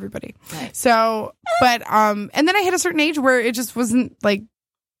not for everybody. Right. So, but and then I hit a certain age where it just wasn't like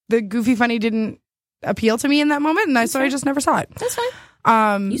the goofy funny didn't appeal to me in that moment, and I just never saw it. That's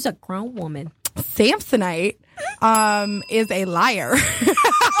fine. You're a grown woman. Samsonite is a liar.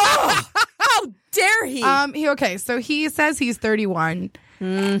 How dare he? Okay, so he says he's 31.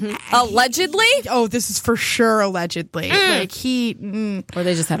 Allegedly? Oh, this is for sure allegedly. Like Or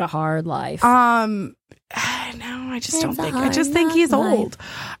they just had a hard life. no, I just don't think. I just think he's old.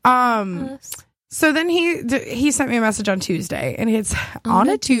 So then he sent me a message on Tuesday, and it's on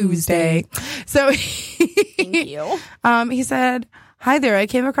a Tuesday. So Thank you. he said, "Hi there, I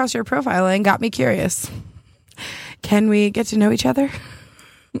came across your profile and got me curious. Can we get to know each other?"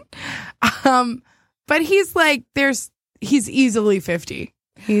 But he's like, he's easily 50.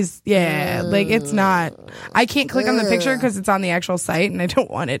 He's like it's not. I can't click on the picture because it's on the actual site, and I don't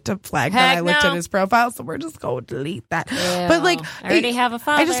want it to flag that Heck I looked no. at his profile. So we're just going to delete that. But like, I already have a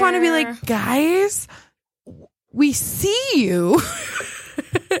father. I just want to be like, guys, we see you.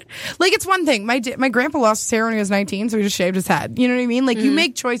 Like, it's one thing. My grandpa lost his hair when he was 19, so he just shaved his head. You know what I mean? Like, you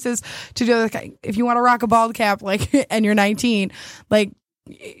make choices to do. Like, if you want to rock a bald cap, like, and you're 19, like,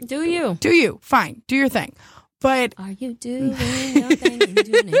 do you? do you? Fine, do your thing. But Are you doing your thing and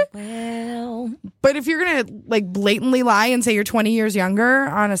doing it well? But if you're gonna like blatantly lie and say you're 20 years younger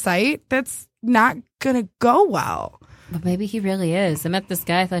on a site, that's not gonna go well. But maybe he really is. I met this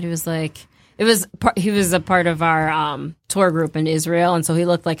guy. I thought he was like he was a part of our tour group in Israel, and so he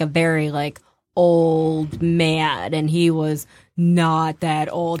looked like a very like old man, and he was not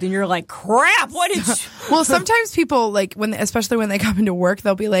that old. And you're like, crap. What did you? Well, sometimes people like especially when they come into work,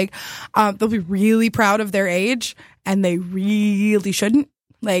 they'll be like, they'll be really proud of their age, and they really shouldn't.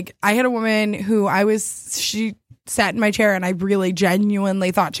 Like, I had a woman who she sat in my chair, and I really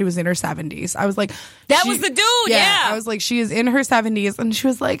genuinely thought she was in her 70s. I was like, That was the dude. Yeah. I was like, she is in her 70s, and she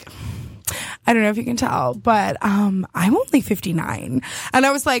was like, I don't know if you can tell, but I'm only 59. And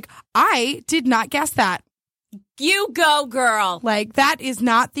I was like, I did not guess that. You go, girl. Like, that is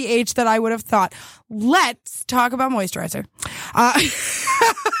not the age that I would have thought. Let's talk about moisturizer.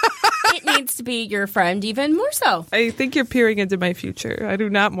 It needs to be your friend even more so. I think you're peering into my future. I do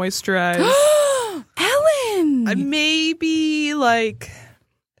not moisturize. Ellen! Maybe like.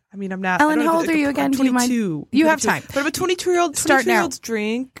 I mean, I'm not. Ellen, I don't how know, old are you I'm again? Do you mind? 22. You have time. But I'm a 22-year-old. Start now. 22-year-olds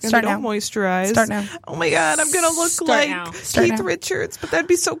drink and Start they don't now. moisturize. Start now. Oh my god, I'm gonna look Start like now. Start Keith now. Richards, but that'd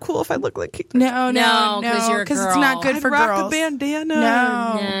be so cool if I look like Keith. No, No, 'cause you're a because it's girl. not good I'd for rock girls. a bandana.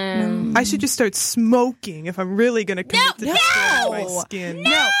 No. I should just start smoking if I'm really gonna commit to destroying my skin.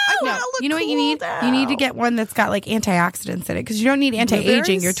 No. You know what you need? You need to get one that's got like antioxidants in it, because you don't need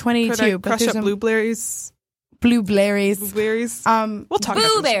anti-aging. You're 22, Could I but crush there's up some blueberries. blueberries. Blueberries. We'll talk.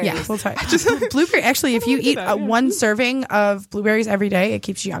 Blueberries. Yeah, we'll try. Blueberry. Actually, if you eat one serving of blueberries every day, it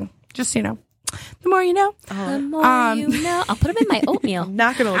keeps you young. Just so you know. The more you know. The more you know. I'll put them in my oatmeal.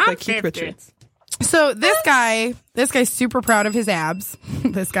 Not gonna look like Keith Richards. So this guy's super proud of his abs.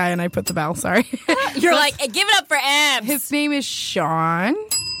 This guy, and I put the bell. Sorry. You're like, hey, give it up for abs. His name is Sean.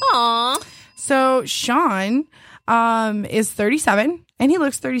 Aw. So Sean is 37, and he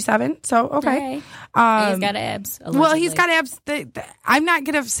looks 37. So okay. He's got abs. Well, he's allegedly. got abs. I'm not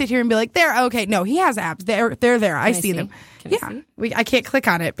gonna sit here and be like, "They're okay." No, he has abs. They're there. I see them. Can I Yeah, see? I can't click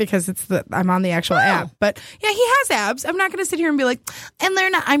on it because I'm on the actual app. But yeah, he has abs. I'm not gonna sit here and be like, and they're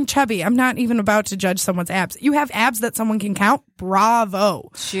not. I'm chubby. I'm not even about to judge someone's abs. You have abs that someone can count. Bravo.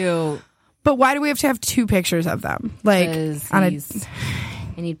 Shoot. But why do we have to have two pictures of them? Like 'Cause on a.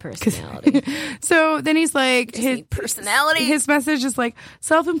 I need personality. So then he's like, need personality. His message is like,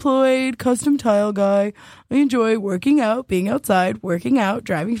 self-employed, custom tile guy. I enjoy working out, being outside, working out,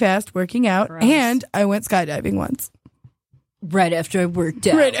 driving fast, working out, Gross. and I went skydiving once. Right after I worked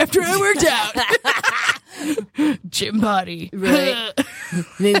out. Right after I worked out. Gym body. Right.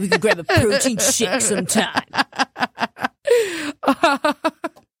 Maybe we could grab a protein shake sometime.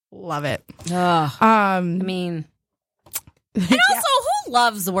 Love it. I mean, and also, who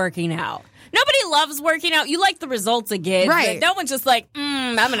loves working out? Nobody loves working out. You like the results it gives. Right. No one's just like,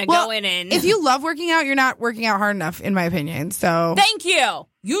 I'm going to Well, go in and. if you love working out, you're not working out hard enough, in my opinion. So, Thank you.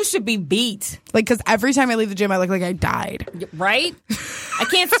 You should be beat. like, because every time I leave the gym, I look like I died. Right? I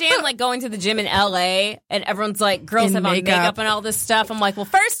can't stand like going to the gym in LA and everyone's like, girls In have on makeup. makeup and all this stuff. I'm like, well,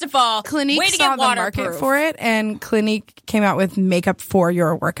 first of all, Clinique way to saw get the market waterproof. for it, and Clinique came out with makeup for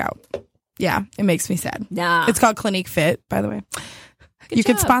your workout. Yeah, it makes me sad. Nah. It's called Clinique Fit, by the way. You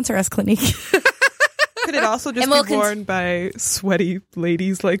could job. sponsor us, Clinique. Could it also just And we'll be worn by sweaty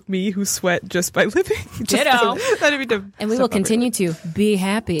ladies like me who sweat just by living? Ditto. That'd be the And we will continue to be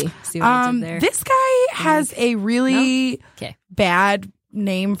happy. See what I did there? This guy has a really Okay. bad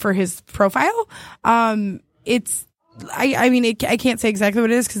name for his profile. It's, I mean, I can't say exactly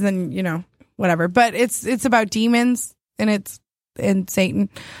what it is because then, you know, whatever. But it's about demons and Satan.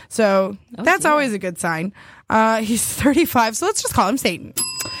 So that's always a good sign. He's 35, so let's just call him Satan.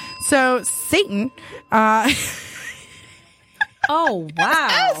 So Satan, Oh,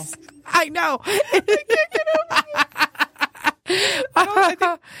 wow. I know. Oh my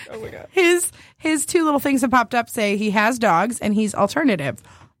god. His two little things that popped up say he has dogs and he's alternative.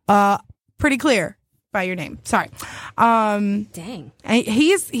 Pretty clear by your name. Sorry. Dang. And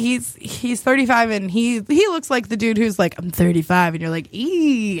he's 35 and he looks like the dude who's like, I'm 35, and you're like,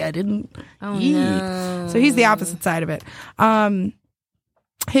 I didn't. Oh, ee. no. So he's the opposite side of it.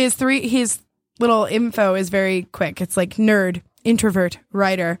 His little info is very quick. It's like nerd, introvert,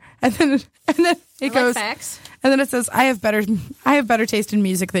 writer, and then it goes. Facts. And then it says, I have better taste in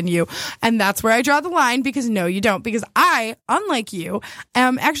music than you. And that's where I draw the line, because no, you don't. Because I, unlike you,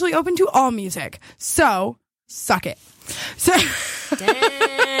 am actually open to all music. So, suck it. So,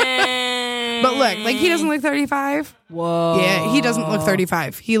 Dang. but look, like, he doesn't look 35. Whoa. Yeah, he doesn't look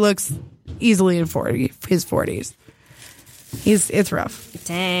 35. He looks easily in his 40s. It's rough.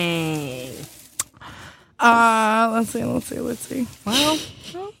 Dang. Let's see.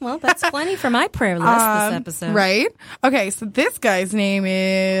 Well, that's plenty for my prayer list this episode. Right? Okay, so this guy's name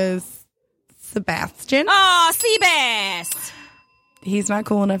is Sebastian. Oh, Seabass. He's not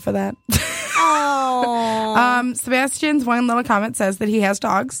cool enough for that. Oh. Sebastian's one little comment says that he has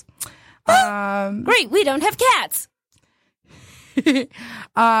dogs. Great, we don't have cats.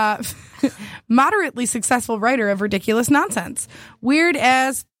 Moderately successful writer of ridiculous nonsense. Weird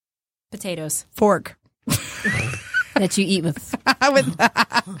as Potatoes fork. that you eat with.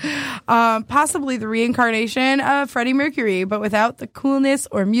 Possibly the reincarnation of Freddie Mercury, but without the coolness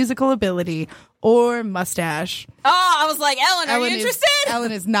or musical ability or mustache. Oh, I was like, Ellen, are you interested?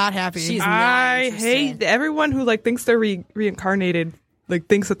 Ellen is not happy. She's not I interested. hate everyone who like thinks they're reincarnated. Like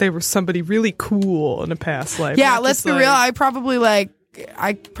thinks that they were somebody really cool in a past life. Yeah, Not let's just be like- real.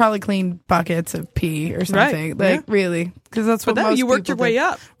 I probably cleaned buckets of pee or something. Right, Like, really. Because that's what But no, most you worked people your way do.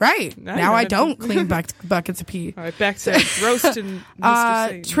 up. Right. Now Now you I gotta- don't clean buckets of pee. All right, back to roast and Mr.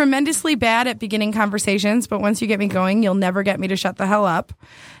 Satan. Tremendously bad at beginning conversations, but once you get me going, you'll never get me to shut the hell up.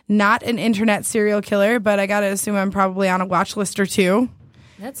 Not an internet serial killer, but I gotta assume I'm probably on a watch list or two.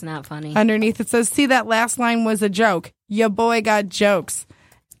 That's not funny. Underneath it says, see, that last line was a joke. Your boy got jokes.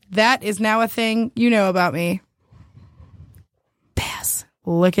 That is now a thing you know about me. Pass.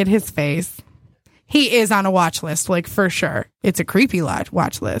 Look at his face. He is on a watch list, like, for sure. It's a creepy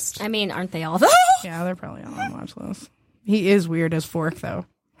watch list. I mean, aren't they all though? Yeah, they're probably all on a watch list. He is weird as fork, though.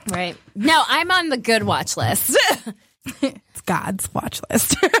 Right. No, I'm on the good watch list. It's God's watch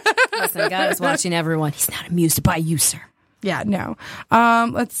list. Listen, God is watching everyone. He's not amused by you, sir. Yeah, no.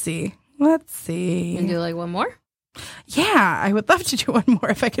 Let's see. You can do like one more? Yeah, I would love to do one more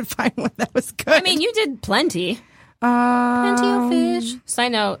if I could find one that was good. I mean, you did plenty. Plenty of fish.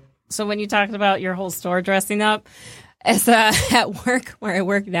 Side note, so when you talked about your whole store dressing up, as at work where I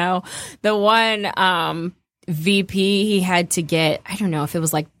work now, the one VP, he had to get, I don't know if it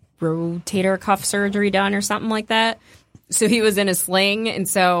was like rotator cuff surgery done or something like that. So he was in a sling, and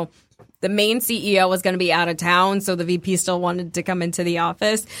so the main CEO was going to be out of town, so the VP still wanted to come into the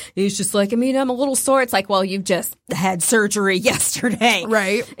office. He's just like, I mean, I'm a little sore. It's like, well, you just had surgery yesterday.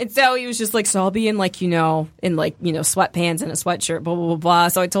 Right. And so he was just like, so I'll be in sweatpants and a sweatshirt, blah, blah, blah, blah.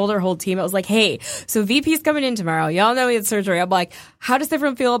 So I told our whole team, I was like, hey, so VP's coming in tomorrow. Y'all know he had surgery. I'm like, how does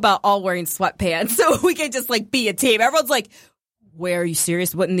everyone feel about all wearing sweatpants? So we can just like be a team. Everyone's like, where are you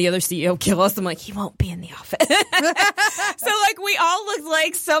serious? Wouldn't the other CEO kill us? I'm like, he won't be in the office. So like we all looked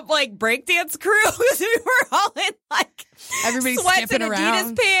like some like breakdance crew because we were all in like Everybody's sweats skipping and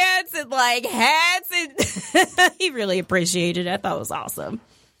around. Adidas pants and like hats, and he really appreciated it. I thought it was awesome.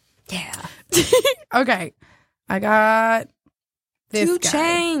 Yeah. Okay. I got this Two guy.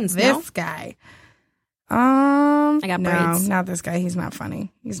 Chainz. This No? guy. I got no, braids. not this guy. He's not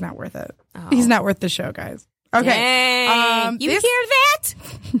funny. He's not worth it. Oh. He's not worth the show, guys. Okay. Dang. You this- hear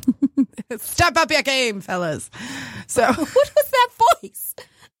that? Step up your game, fellas. So What was that voice?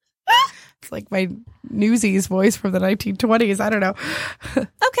 it's like my Newsies voice from the 1920s. I don't know.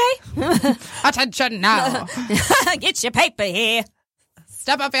 Okay. Attention now. Get your paper here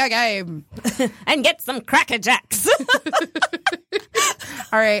Step up your game. and get some Cracker Jacks.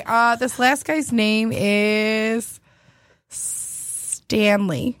 All right. This last guy's name is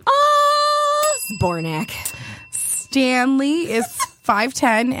Stanley. Oh, Spornak. Stanley is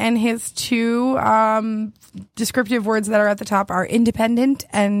 5'10", and his two descriptive words that are at the top are independent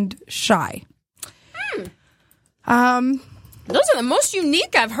and shy. Those are the most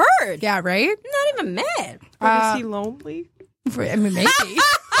unique I've heard. Yeah, right? I'm not even mad. Or is he lonely? I mean, maybe.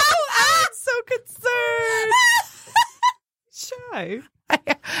 I'm so concerned. Shy.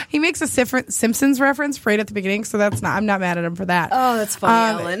 He makes a Simpsons reference right at the beginning, so I'm not mad at him for that. Oh, that's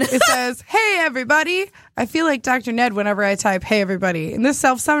funny, Ellen. It says, "Hey everybody." I feel like Dr. Ned whenever I type "Hey everybody" in this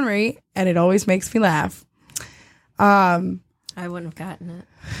self-summary, and it always makes me laugh. I wouldn't have gotten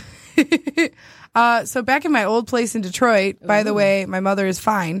it. So back in my old place in Detroit, by the way, my mother is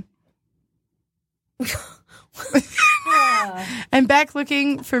fine. And back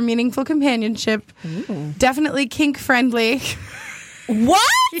looking for meaningful companionship. Definitely kink friendly. What?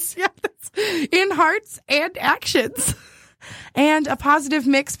 Yeah, in hearts and actions. And a positive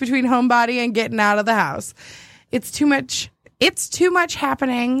mix between homebody and getting out of the house. It's too much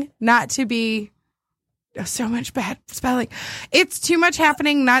happening not to be so much bad spelling. It's too much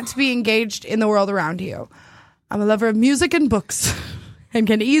happening not to be engaged in the world around you. I'm a lover of music and books and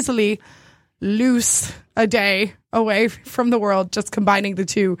can easily loose a day away from the world, just combining the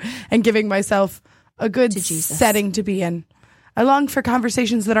two and giving myself a good setting to be in. I long for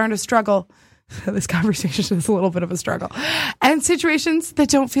conversations that aren't a struggle. This conversation is a little bit of a struggle. And situations that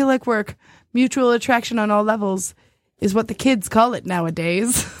don't feel like work. Mutual attraction on all levels is what the kids call it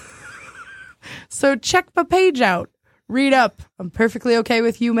nowadays. So check my page out. Read up. I'm perfectly okay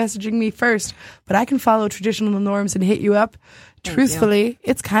with you messaging me first, but I can follow traditional norms and hit you up. Truthfully,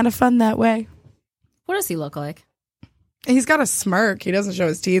 it's kind of fun that way. What does he look like? He's got a smirk. He doesn't show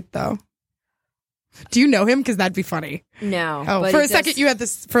his teeth, though. Do you know him? Because that'd be funny. No. Oh, but for he a second,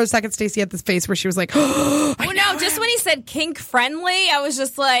 Stacey had this face where she was like, "Oh, Well, no, just when he said kink friendly, I was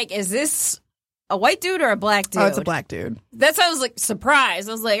just like, is this a white dude or a black dude? oh, it's a black dude." That's why I was like surprised.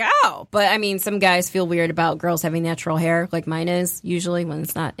 I was like, oh. But I mean, some guys feel weird about girls having natural hair, like mine is usually when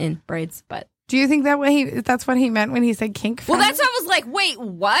it's not in braids. But Do you think that's what he meant when he said kink? well, friendly? that's why I was like, wait,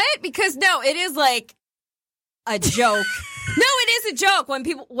 what? Because no, it is like a joke. No, it is a joke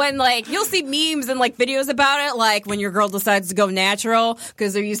when like you'll see memes and like videos about it, like when your girl decides to go natural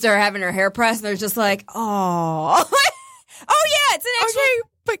because they're used to her having her hair pressed, and they're just like, oh, oh yeah, it's an actual. Okay,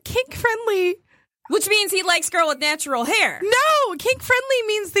 but kink friendly. Which means he likes girl with natural hair. No, kink friendly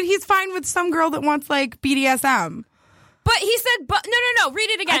means that he's fine with some girl that wants like BDSM. But he said, no, read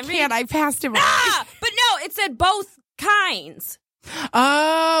it again. I can't. I passed him. Ah, but no, it said both kinds.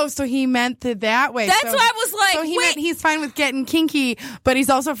 Oh, so he meant it that way. That's so, why I was like, so he wait. meant he's fine with getting kinky, but he's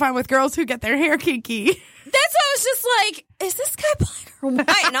also fine with girls who get their hair kinky. That's why I was just like, is this guy black or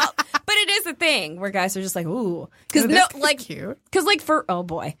white? And but it is a thing where guys are just like, ooh. Because This no, guy's like, cute. because like for, oh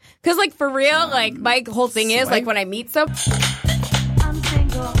boy. Because like for real, like my whole thing is like when I meet some.